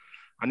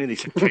 I nearly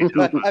said Cato.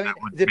 But, I mean,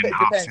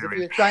 depends.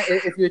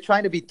 If you were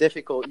trying to be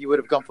difficult, you would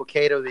have gone for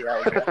Cato the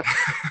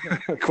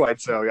Elder. Quite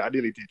so. Yeah, I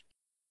nearly did.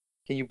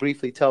 Can you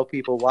briefly tell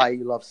people why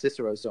you love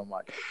Cicero so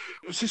much?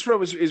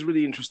 Cicero is a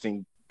really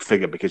interesting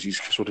figure because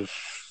he's sort of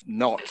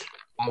not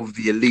of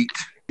the elite.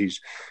 He's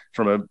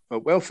from a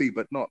wealthy,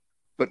 but not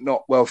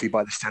wealthy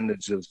by the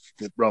standards of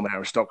the Roman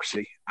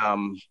aristocracy,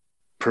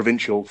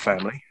 provincial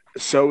family.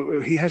 So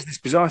he has this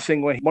bizarre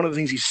thing where one of the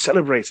things he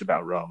celebrates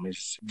about Rome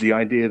is the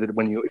idea that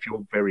if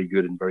you're very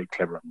good and very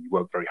clever and you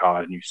work very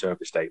hard and you serve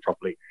the state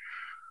properly,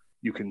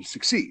 you can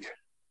succeed.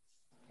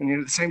 And yet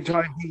at the same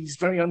time, he's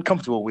very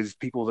uncomfortable with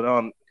people that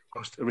aren't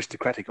most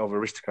aristocratic of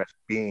aristocrats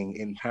being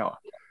in power.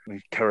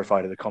 He's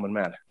terrified of the common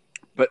man.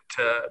 But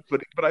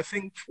I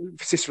think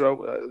for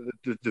Cicero,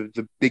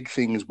 the big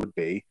things would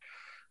be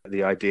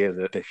the idea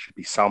that there should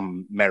be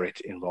some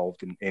merit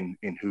involved in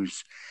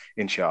who's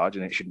in charge,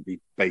 and it shouldn't be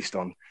based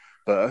on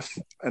birth.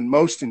 And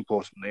most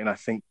importantly, and I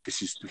think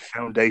this is the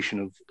foundation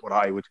of what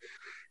I would,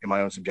 in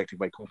my own subjective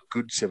way, call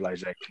good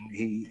civilization,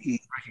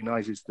 he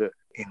recognizes that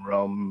in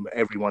Rome,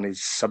 everyone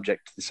is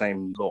subject to the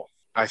same law.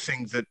 I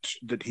think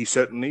that he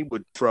certainly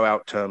would throw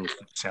out terms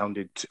that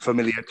sounded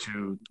familiar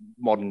to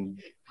modern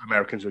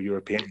Americans or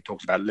Europeans. He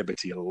talks about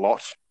liberty a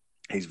lot.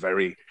 He's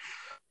very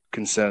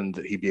concerned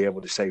that he'd be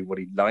able to say what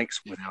he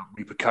likes without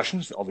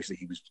repercussions. Obviously,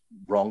 he was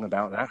wrong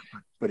about that,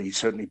 but he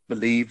certainly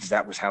believed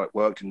that was how it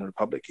worked in the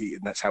Republic, and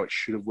that's how it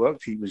should have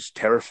worked. He was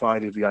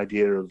terrified of the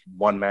idea of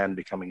one man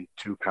becoming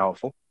too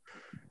powerful.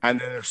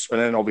 And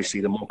then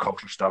obviously the more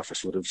cultural stuff, a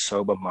sort of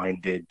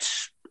sober-minded,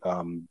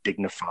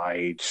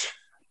 dignified,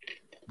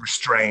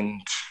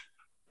 restrained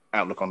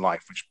outlook on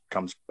life, which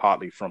comes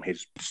partly from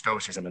his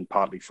Stoicism and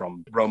partly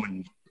from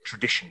Roman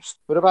traditions.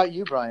 What about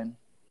you, Brian?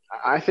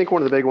 I think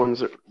one of the big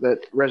ones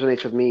that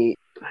resonates with me,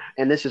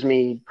 and this is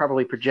me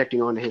probably projecting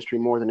onto history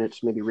more than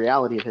it's maybe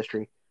reality of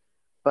history,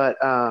 but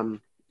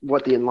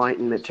what the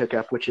Enlightenment took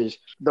up, which is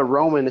the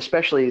Roman,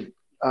 especially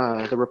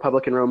the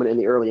Republican Roman and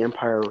the early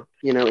empire,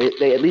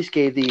 they at least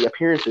gave the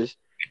appearances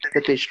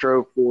that they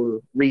strove for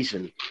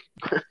reason.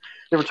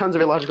 There were tons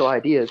of illogical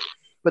ideas,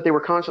 but they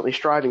were constantly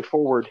striving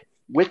forward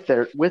with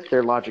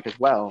their logic as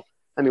well.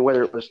 I mean,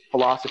 whether it was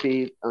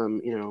philosophy,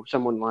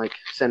 someone like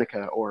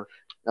Seneca or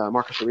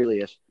Marcus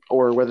Aurelius,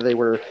 or whether they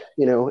were,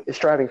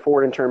 striving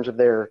forward in terms of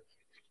their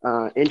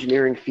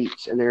engineering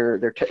feats and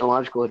their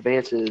technological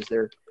advances.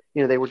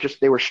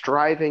 They were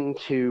striving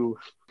to,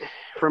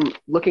 from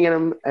looking at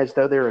them as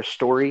though they're a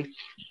story,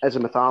 as a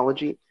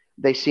mythology,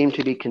 they seem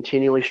to be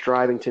continually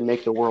striving to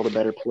make the world a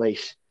better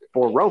place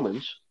for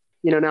Romans.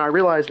 Now I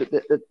realize that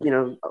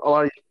a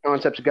lot of these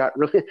concepts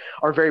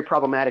are very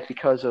problematic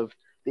because of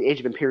the age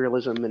of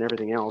imperialism and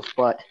everything else.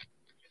 But,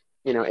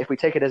 if we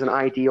take it as an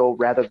ideal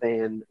rather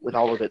than with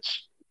all of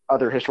its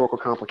other historical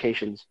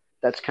complications,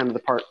 that's kind of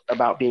the part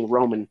about being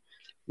Roman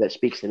that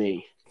speaks to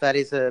me. That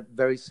is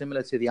very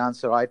similar to the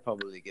answer I'd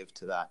probably give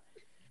to that.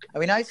 I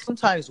mean, I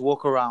sometimes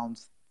walk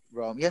around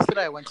Rome.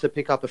 Yesterday, I went to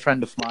pick up a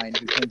friend of mine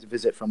who came to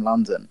visit from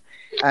London,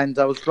 and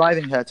I was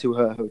driving her to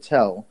her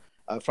hotel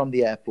from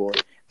the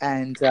airport,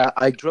 and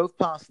I drove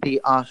past the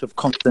Art of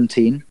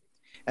Constantine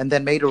and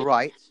then made a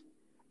right.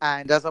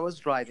 And as I was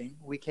driving,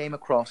 we came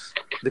across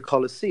the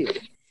Colosseum.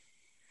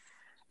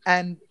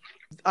 And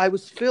I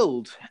was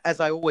filled, as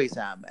I always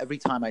am, every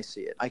time I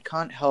see it. I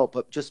can't help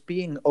but just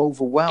being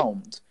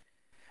overwhelmed.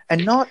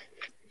 And not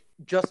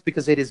just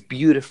because it is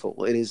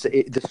beautiful. It is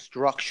the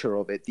structure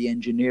of it, the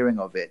engineering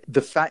of it,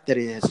 the fact that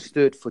it has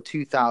stood for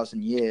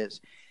 2,000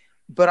 years.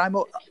 But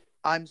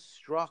I'm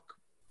struck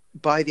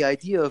by the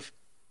idea of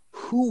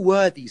who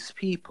were these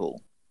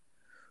people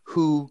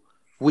who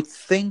would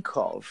think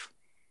of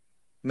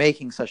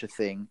making such a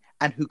thing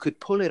and who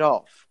could pull it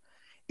off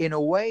in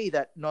a way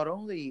that not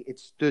only it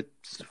stood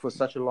for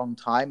such a long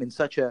time in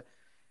such a,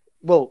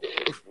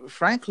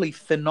 frankly,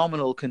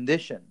 phenomenal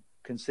condition,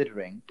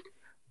 considering,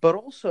 but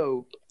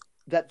also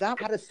that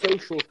had a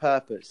social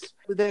purpose.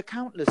 There are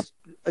countless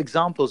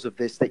examples of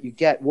this that you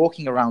get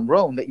walking around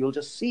Rome, that you'll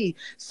just see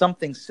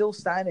something still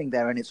standing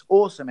there and it's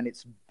awesome and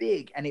it's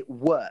big and it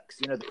works,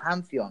 the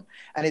Pantheon.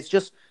 And it's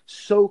just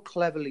so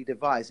cleverly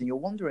devised. And you're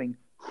wondering,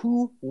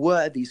 who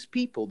were these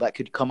people that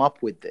could come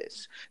up with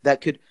this,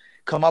 that could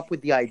come up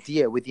with the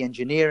idea, with the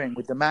engineering,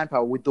 with the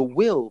manpower, with the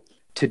will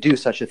to do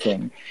such a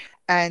thing?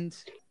 And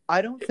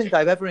I don't think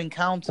I've ever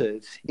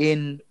encountered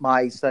in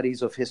my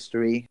studies of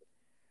history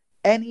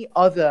any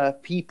other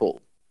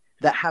people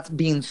that have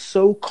been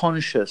so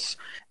conscious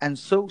and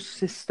so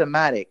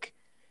systematic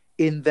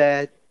in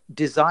their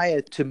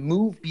desire to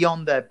move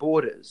beyond their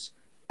borders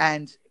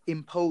and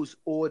impose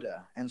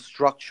order and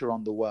structure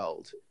on the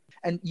world.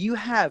 And you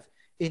have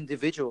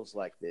individuals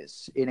like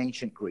this in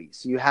ancient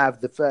Greece. You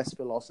have the first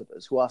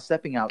philosophers who are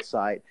stepping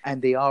outside,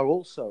 and they are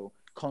also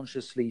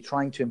consciously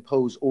trying to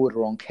impose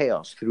order on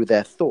chaos through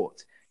their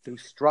thought, through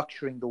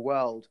structuring the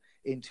world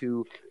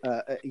into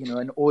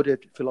an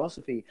ordered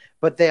philosophy.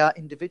 But they are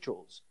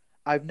individuals.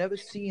 I've never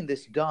seen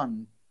this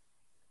done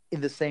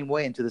in the same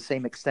way and to the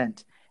same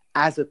extent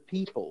as a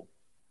people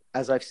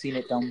as I've seen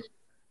it done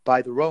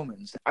by the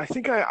Romans. I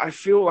think I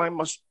feel I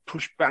must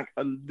push back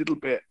a little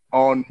bit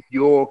on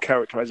your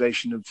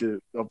characterization of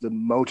the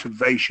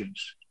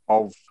motivations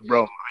of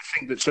Rome. I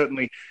think that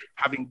certainly,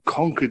 having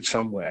conquered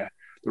somewhere,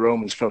 the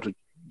Romans felt a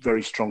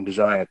very strong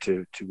desire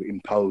to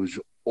impose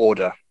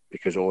order,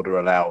 because order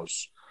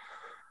allows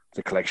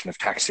the collection of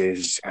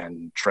taxes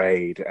and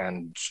trade,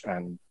 and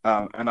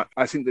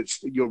I think that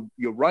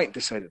you're right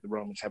to say that the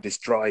Romans have this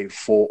drive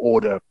for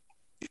order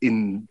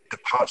in the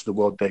parts of the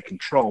world they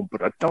control,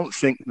 but I don't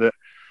think that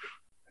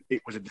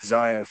it was a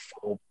desire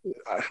for...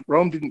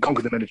 Rome didn't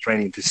conquer the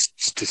Mediterranean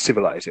to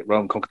civilize it.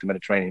 Rome conquered the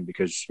Mediterranean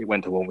because it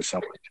went to war with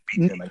someone to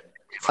beat them.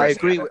 I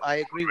agree. I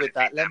agree with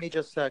that. Let me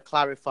just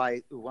clarify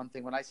one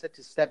thing. When I said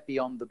to step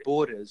beyond the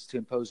borders to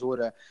impose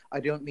order, I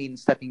don't mean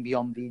stepping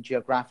beyond the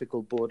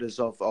geographical borders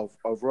of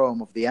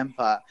Rome, of the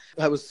empire.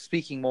 I was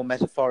speaking more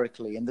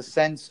metaphorically in the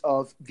sense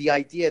of the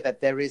idea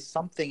that there is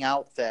something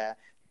out there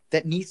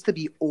that needs to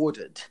be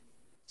ordered,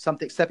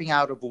 something stepping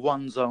out of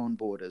one's own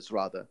borders,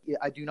 rather.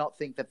 I do not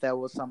think that there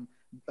was some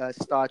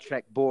Star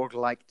Trek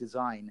Borg-like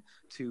design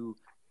to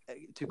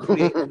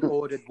create an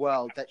ordered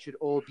world that should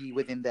all be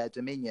within their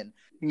dominion.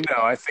 No,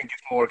 I think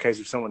it's more a case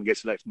of someone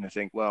gets elected and they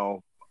think,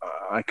 well,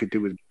 I could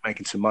do with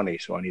making some money,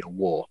 so I need a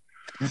war.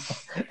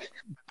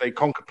 They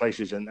conquer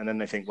places and then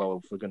they think,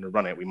 well, if we're going to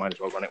run it, we might as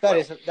well run it.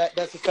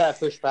 That's a fair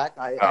pushback.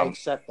 I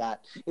accept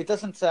that. It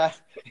doesn't.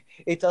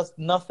 It does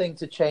nothing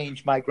to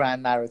change my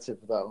grand narrative,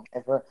 though.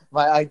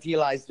 My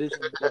idealized vision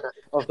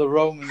of the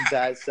Romans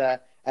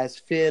as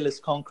fearless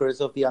conquerors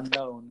of the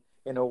unknown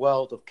in a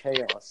world of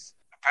chaos.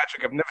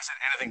 Patrick, I've never said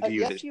anything to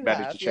you that's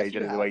managed to change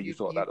any of the way you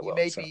thought about the world.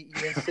 You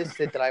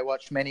insisted that I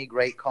watch many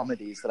great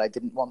comedies that I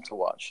didn't want to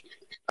watch.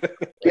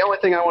 The only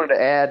thing I wanted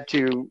to add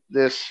to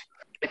this,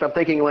 if I'm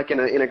thinking like in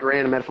a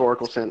grand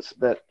metaphorical sense,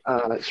 that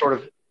sort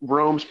of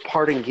Rome's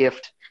parting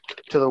gift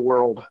to the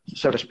world,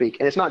 so to speak.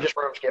 And it's not just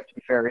Rome's gift, to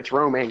be fair. It's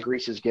Rome and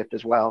Greece's gift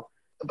as well.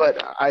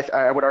 But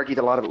I would argue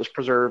that a lot of it was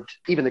preserved.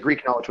 Even the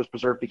Greek knowledge was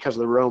preserved because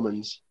of the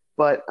Romans.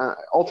 But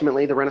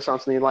ultimately, the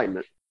Renaissance and the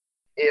Enlightenment.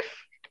 If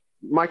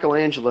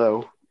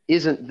Michelangelo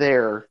isn't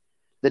there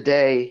the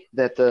day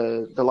that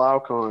the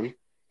Laocoon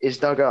is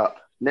dug up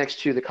next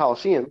to the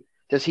Colosseum,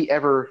 does he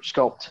ever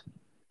sculpt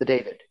the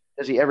David?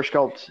 Does he ever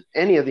sculpt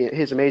any of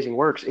his amazing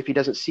works if he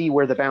doesn't see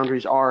where the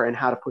boundaries are and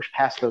how to push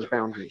past those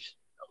boundaries?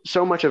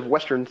 So much of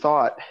Western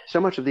thought,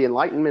 so much of the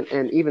Enlightenment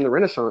and even the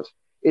Renaissance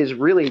is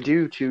really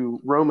due to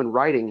Roman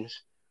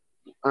writings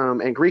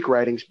and Greek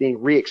writings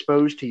being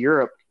re-exposed to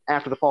Europe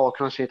after the fall of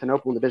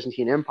Constantinople and the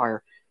Byzantine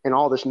Empire, and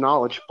all this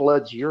knowledge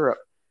floods Europe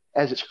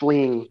as it's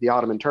fleeing the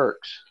Ottoman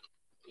Turks.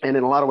 And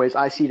in a lot of ways,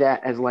 I see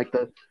that as like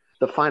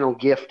the final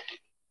gift,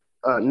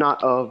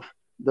 not of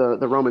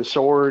the Roman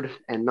sword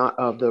and not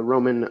of the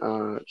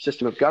Roman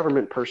system of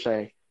government per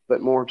se,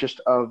 but more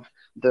just of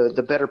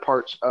the better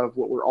parts of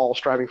what we're all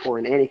striving for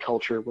in any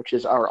culture, which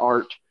is our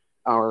art,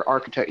 our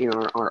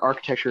our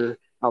architecture,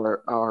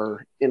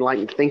 our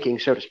enlightened thinking,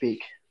 so to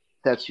speak.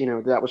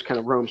 That was kind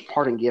of Rome's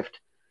parting gift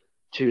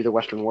to the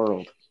Western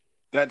world.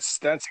 That's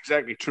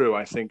exactly true.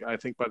 I think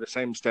by the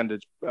same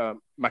standards,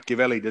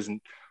 Machiavelli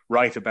doesn't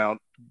write about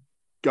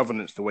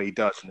governance the way he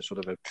does in a sort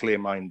of a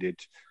clear-minded,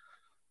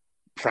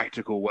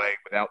 practical way,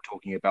 without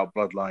talking about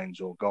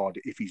bloodlines or God,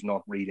 if he's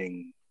not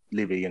reading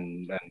Livy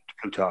and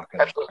Plutarch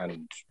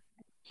and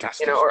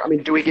Tacitus.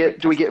 Do we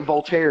get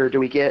Voltaire? Do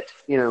we get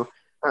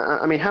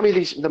how many of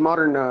these the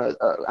modern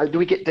do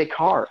we get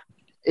Descartes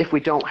if we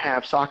don't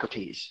have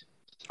Socrates?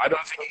 I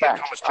don't think you get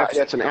Thomas Jefferson.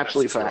 That's an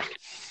absolute fact.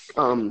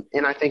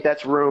 And I think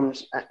that's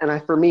Rome's,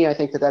 and for me, I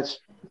think that's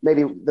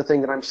maybe the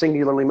thing that I'm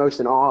singularly most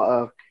in awe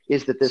of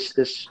is that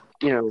this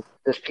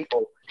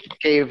people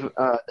gave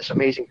this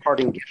amazing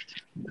parting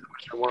gift to the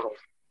Western world.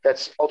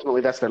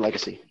 That's their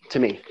legacy to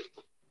me.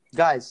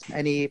 Guys,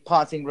 any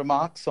parting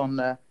remarks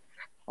on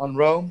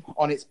Rome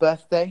on its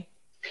birthday?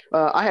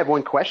 I have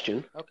one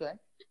question. Okay.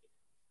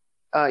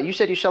 You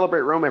said you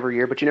celebrate Rome every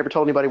year, but you never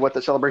told anybody what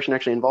the celebration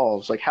actually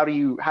involves. Like, how do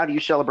you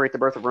celebrate the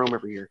birth of Rome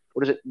every year?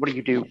 What do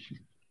you do?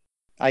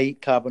 I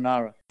eat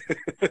carbonara.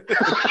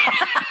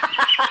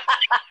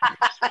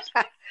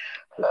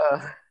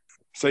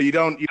 So you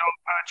don't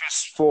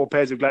purchase 4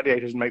 pairs of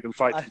gladiators and make them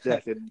fight to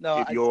death in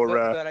your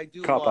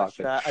car park.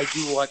 I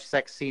do watch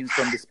sex scenes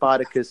from the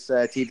Spartacus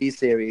TV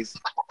series.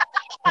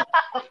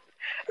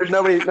 There's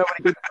nobody can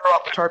throw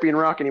off the Tarpeian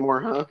Rock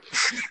anymore, huh?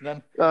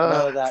 None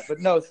of that. But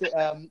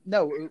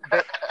no.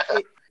 But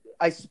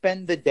I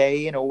spend the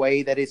day in a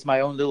way that is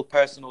my own little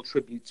personal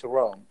tribute to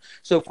Rome.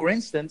 So, for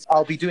instance,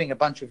 I'll be doing a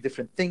bunch of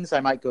different things. I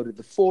might go to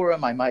the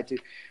Forum. I might do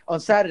on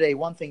Saturday.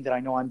 One thing that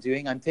I know I'm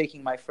doing, I'm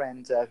taking my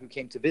friend who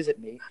came to visit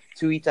me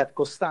to eat at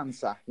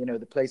Costanza.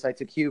 The place I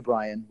took you,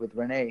 Brian, with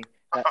Renee.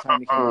 That time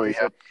we came to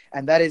visit. Yeah.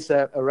 And that is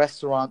a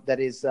restaurant that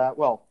is,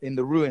 in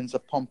the ruins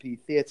of Pompey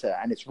Theatre,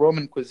 and it's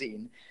Roman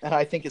cuisine. And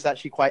I think it's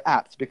actually quite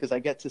apt because I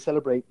get to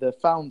celebrate the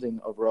founding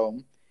of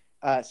Rome,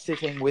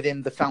 sitting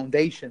within the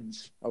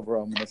foundations of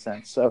Rome in a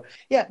sense. So,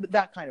 yeah,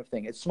 that kind of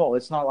thing. It's small.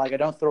 It's not like I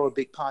don't throw a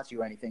big party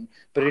or anything,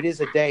 but it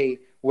is a day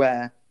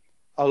where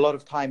a lot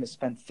of time is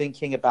spent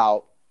thinking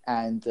about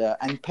and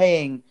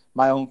paying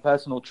my own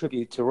personal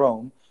tribute to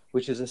Rome,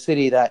 which is a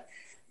city that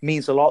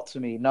means a lot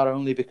to me, not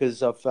only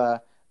because of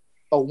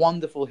a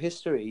wonderful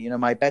history.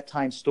 My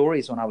bedtime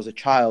stories when I was a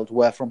child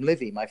were from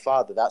Livy, my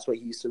father. That's what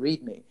he used to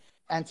read me.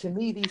 And to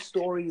me, these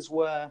stories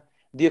were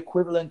the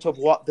equivalent of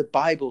what the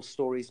Bible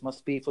stories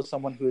must be for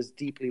someone who is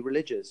deeply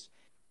religious.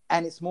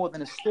 And it's more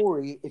than a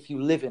story if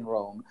you live in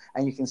Rome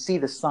and you can see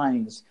the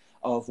signs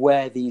of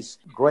where these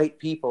great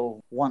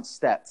people once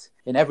stepped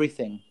in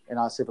everything in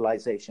our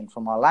civilization,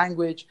 from our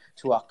language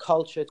to our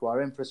culture to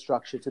our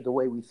infrastructure to the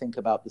way we think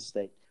about the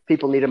state.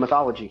 People need a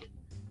mythology.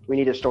 we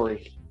need a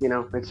story. You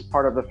know, it's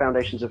part of the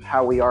foundations of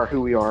how we are,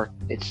 who we are.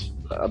 It's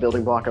a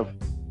building block of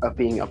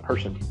being a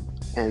person.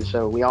 And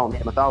so we all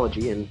need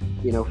mythology, and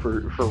you know,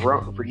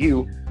 for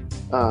you,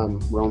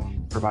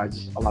 Rome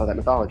provides a lot of that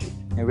mythology.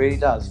 It really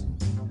does.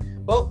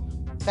 Well,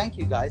 thank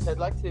you guys. I'd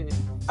like to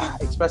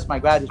express my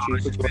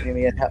gratitude for joining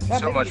me. And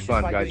So much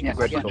fun, guys.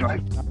 Great to talk.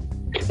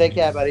 Take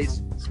care,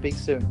 buddies. Speak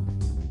soon.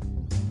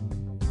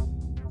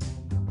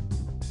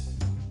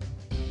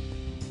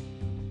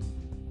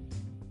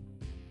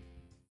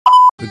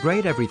 The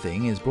Great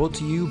Everything is brought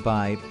to you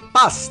by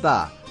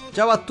Pasta!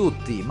 Ciao a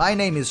tutti, my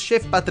name is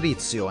Chef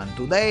Patrizio and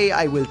today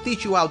I will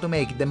teach you how to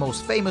make the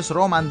most famous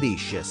Roman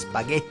dish,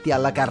 spaghetti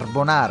alla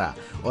carbonara,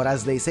 or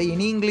as they say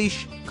in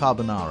English,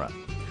 carbonara.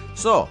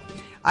 So,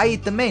 I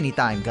eat many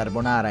times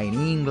carbonara in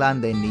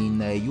England and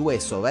in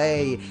US of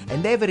A,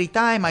 and every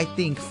time I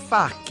think,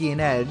 fucking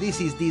hell,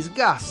 this is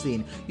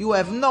disgusting. You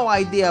have no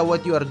idea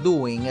what you are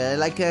doing,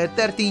 like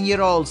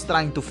 13-year-olds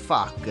trying to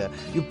fuck.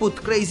 You put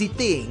crazy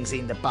things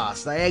in the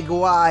pasta, egg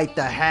white,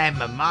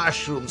 ham,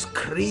 mushrooms,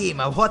 cream,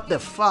 what the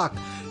fuck?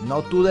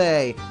 Not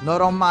today,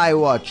 not on my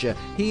watch.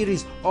 Here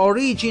is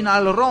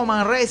original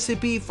Roman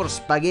recipe for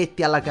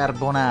spaghetti alla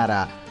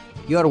carbonara.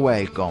 You're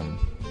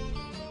welcome.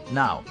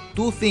 Now,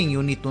 two things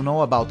you need to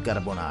know about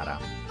carbonara.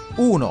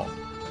 Uno,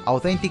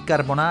 authentic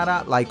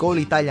carbonara, like all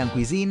Italian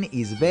cuisine,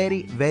 is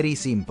very, very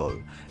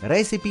simple.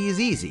 Recipe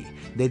is easy.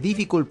 The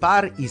difficult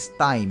part is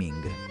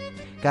timing.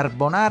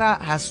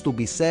 Carbonara has to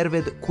be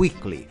served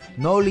quickly,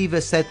 no leave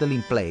a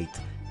settling plate.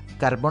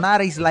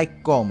 Carbonara is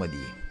like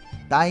comedy.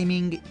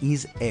 Timing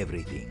is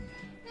everything.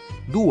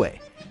 2.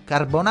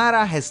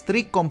 Carbonara has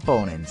 3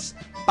 components: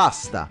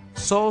 pasta,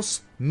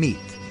 sauce, meat,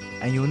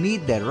 and you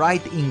need the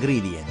right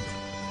ingredient.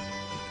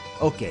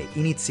 Ok,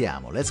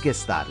 iniziamo, let's get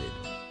started.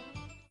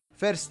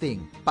 First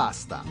thing,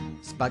 pasta.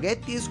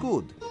 Spaghetti is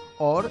good,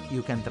 or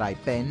you can try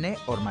penne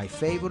or my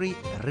favorite,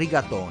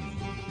 rigatoni.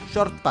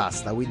 Short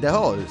pasta with the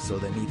hole so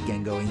the meat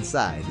can go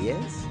inside,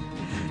 yes?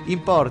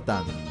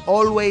 Important,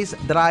 always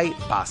dry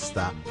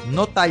pasta.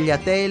 No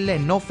tagliatelle,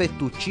 no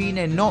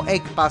fettuccine, no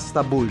egg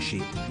pasta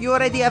bullshit. You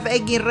already have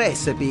egg in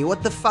recipe,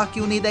 what the fuck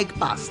you need egg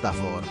pasta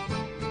for?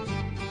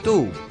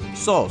 2.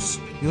 Sauce.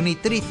 You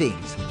need 3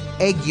 things.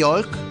 Egg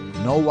yolk,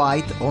 no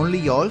white, only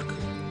yolk,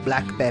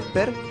 black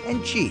pepper,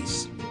 and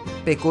cheese.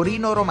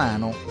 Pecorino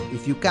Romano.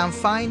 If you can't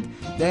find,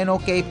 then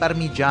okay,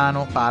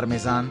 Parmigiano,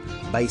 Parmesan,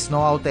 but it's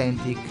no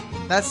authentic.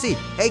 That's it.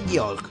 Egg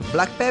yolk,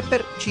 black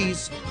pepper,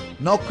 cheese.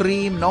 No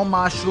cream, no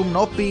mushroom,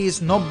 no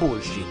peas, no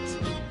bullshit.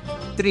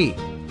 3.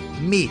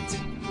 Meat.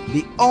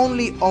 The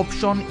only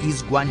option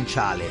is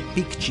guanciale,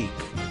 pig cheek.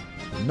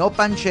 No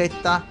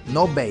pancetta,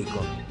 no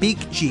bacon. Pig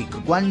cheek,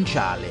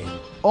 guanciale.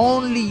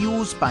 Only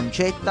use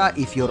pancetta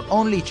if your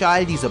only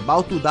child is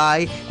about to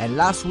die and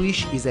last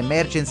wish is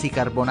emergency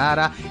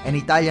carbonara and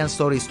Italian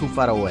store is too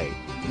far away.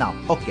 Now,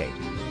 ok,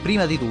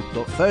 prima di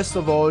tutto, first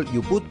of all,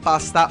 you put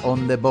pasta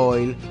on the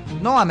boil.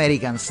 No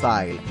American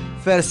style.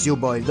 First you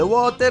boil the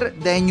water,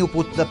 then you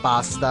put the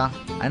pasta.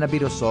 And a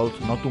bit of salt,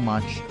 not too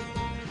much.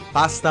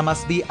 Pasta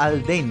must be al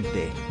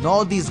dente.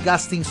 No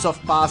disgusting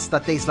soft pasta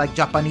tastes like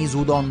Japanese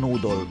udon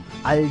noodle.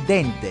 Al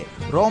dente.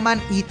 Roman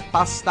eat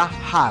pasta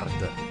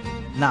hard.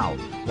 Now,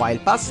 while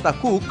pasta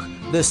cook,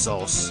 the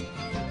sauce.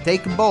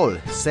 Take bowl,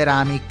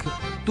 ceramic,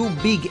 2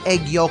 big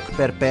egg yolk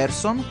per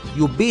person.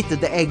 You beat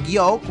the egg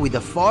yolk with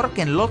a fork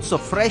and lots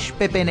of fresh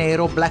pepe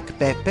nero, black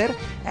pepper,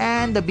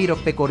 and a bit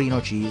of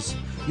pecorino cheese.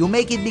 You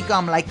make it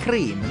become like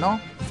cream, no?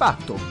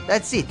 Fatto.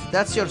 That's it.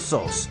 That's your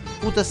sauce.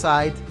 Put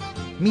aside.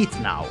 Meat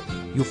now.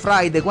 You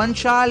fry the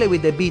guanciale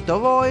with a bit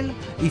of oil.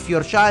 If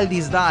your child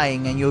is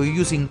dying and you're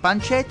using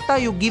pancetta,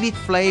 you give it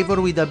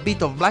flavor with a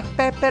bit of black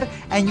pepper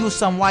and use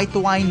some white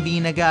wine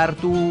vinegar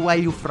while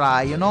you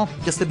fry, you know?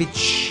 Just a bit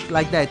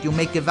like that. You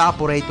make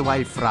evaporate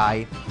while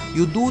fry.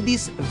 You do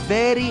this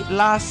very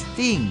last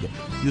thing.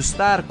 You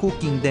start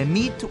cooking the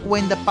meat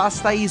when the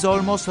pasta is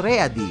almost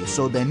ready.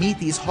 So the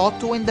meat is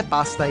hot when the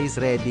pasta is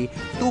ready.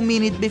 2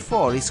 minutes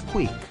before is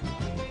quick.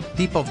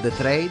 Tip of the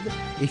trade,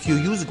 if you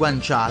use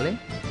guanciale,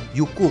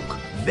 you cook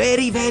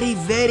very, very,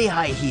 very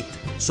high heat.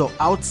 So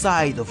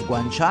outside of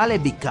guanciale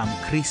become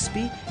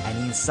crispy and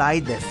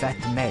inside the fat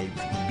melt.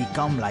 It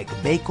become like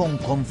bacon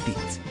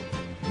confit.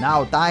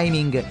 Now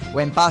timing,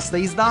 when pasta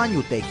is done,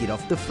 you take it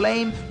off the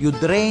flame, you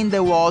drain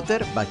the water,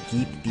 but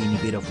keep teeny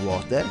bit of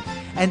water,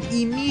 and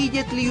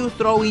immediately you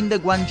throw in the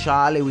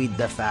guanciale with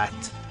the fat.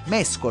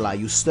 Mescola,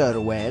 you stir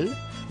well,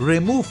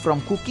 remove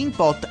from cooking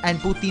pot and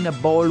put in a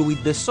bowl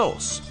with the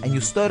sauce, and you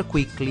stir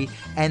quickly,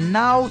 and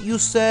now you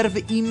serve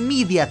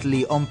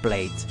immediately on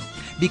plate.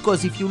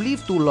 Because if you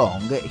leave too long,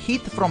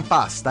 heat from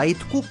pasta, it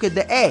cook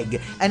the egg,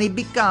 and it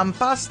become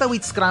pasta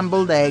with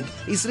scrambled egg.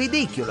 It's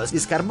ridiculous,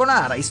 it's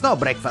carbonara, it's no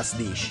breakfast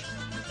dish.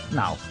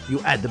 Now,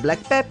 you add the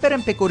black pepper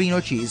and pecorino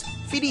cheese.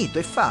 Finito,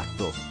 è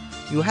fatto.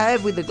 You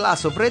have with a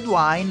glass of red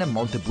wine,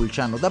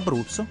 Montepulciano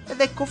d'Abruzzo, ed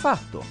ecco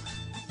fatto.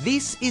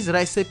 This is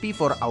recipe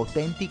for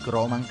authentic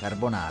Roman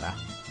carbonara.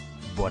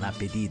 Buon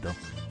appetito!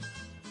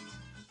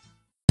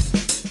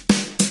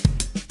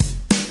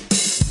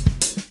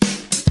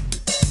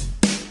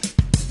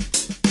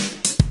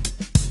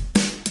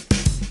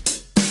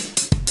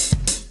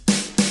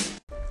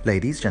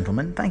 Ladies,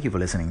 gentlemen, thank you for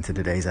listening to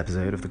today's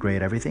episode of The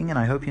Great Everything, and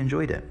I hope you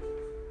enjoyed it.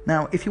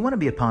 Now, if you want to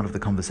be a part of the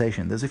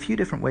conversation, there's a few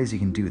different ways you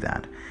can do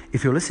that.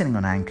 If you're listening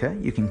on Anchor,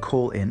 you can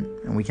call in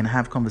and we can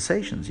have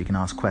conversations. You can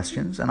ask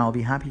questions, and I'll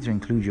be happy to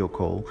include your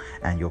call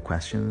and your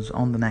questions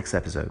on the next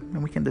episode,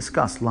 and we can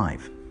discuss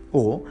live.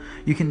 Or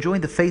you can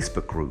join the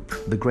Facebook group,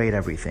 The Great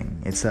Everything.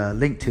 It's a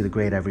link to The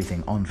Great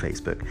Everything on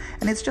Facebook.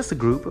 And it's just a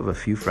group of a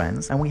few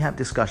friends, and we have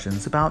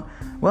discussions about,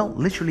 well,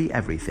 literally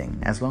everything,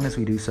 as long as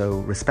we do so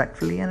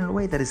respectfully and in a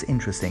way that is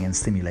interesting and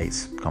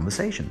stimulates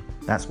conversation.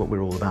 That's what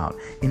we're all about,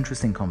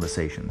 interesting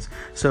conversations.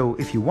 So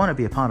if you want to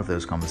be a part of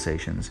those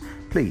conversations,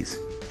 please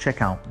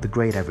check out The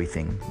Great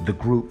Everything, the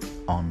group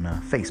on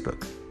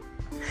Facebook.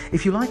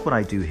 If you like what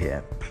I do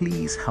here,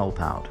 please help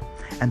out.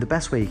 And the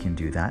best way you can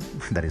do that,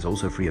 that is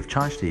also free of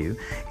charge to you,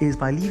 is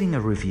by leaving a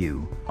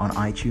review on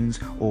iTunes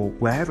or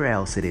wherever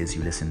else it is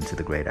you listen to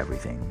The Great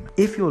Everything.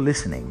 If you're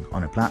listening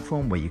on a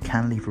platform where you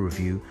can leave a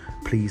review,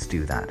 please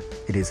do that.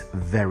 It is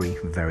very,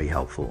 very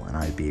helpful, and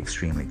I'd be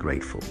extremely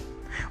grateful.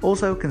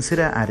 Also,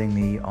 consider adding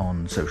me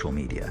on social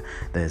media.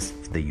 There's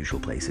the usual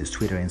places,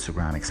 Twitter,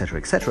 Instagram,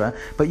 etc.,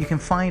 but you can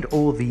find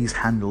all these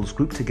handles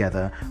grouped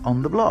together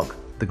on the blog,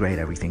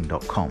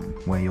 thegreateverything.com,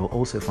 where you'll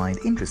also find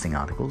interesting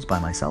articles by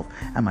myself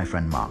and my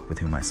friend Mark, with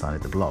whom I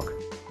started the blog.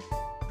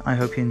 I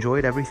hope you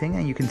enjoyed everything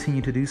and you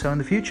continue to do so in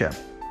the future.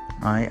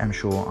 I am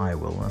sure I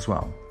will as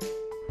well.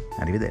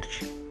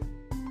 Arrivederci.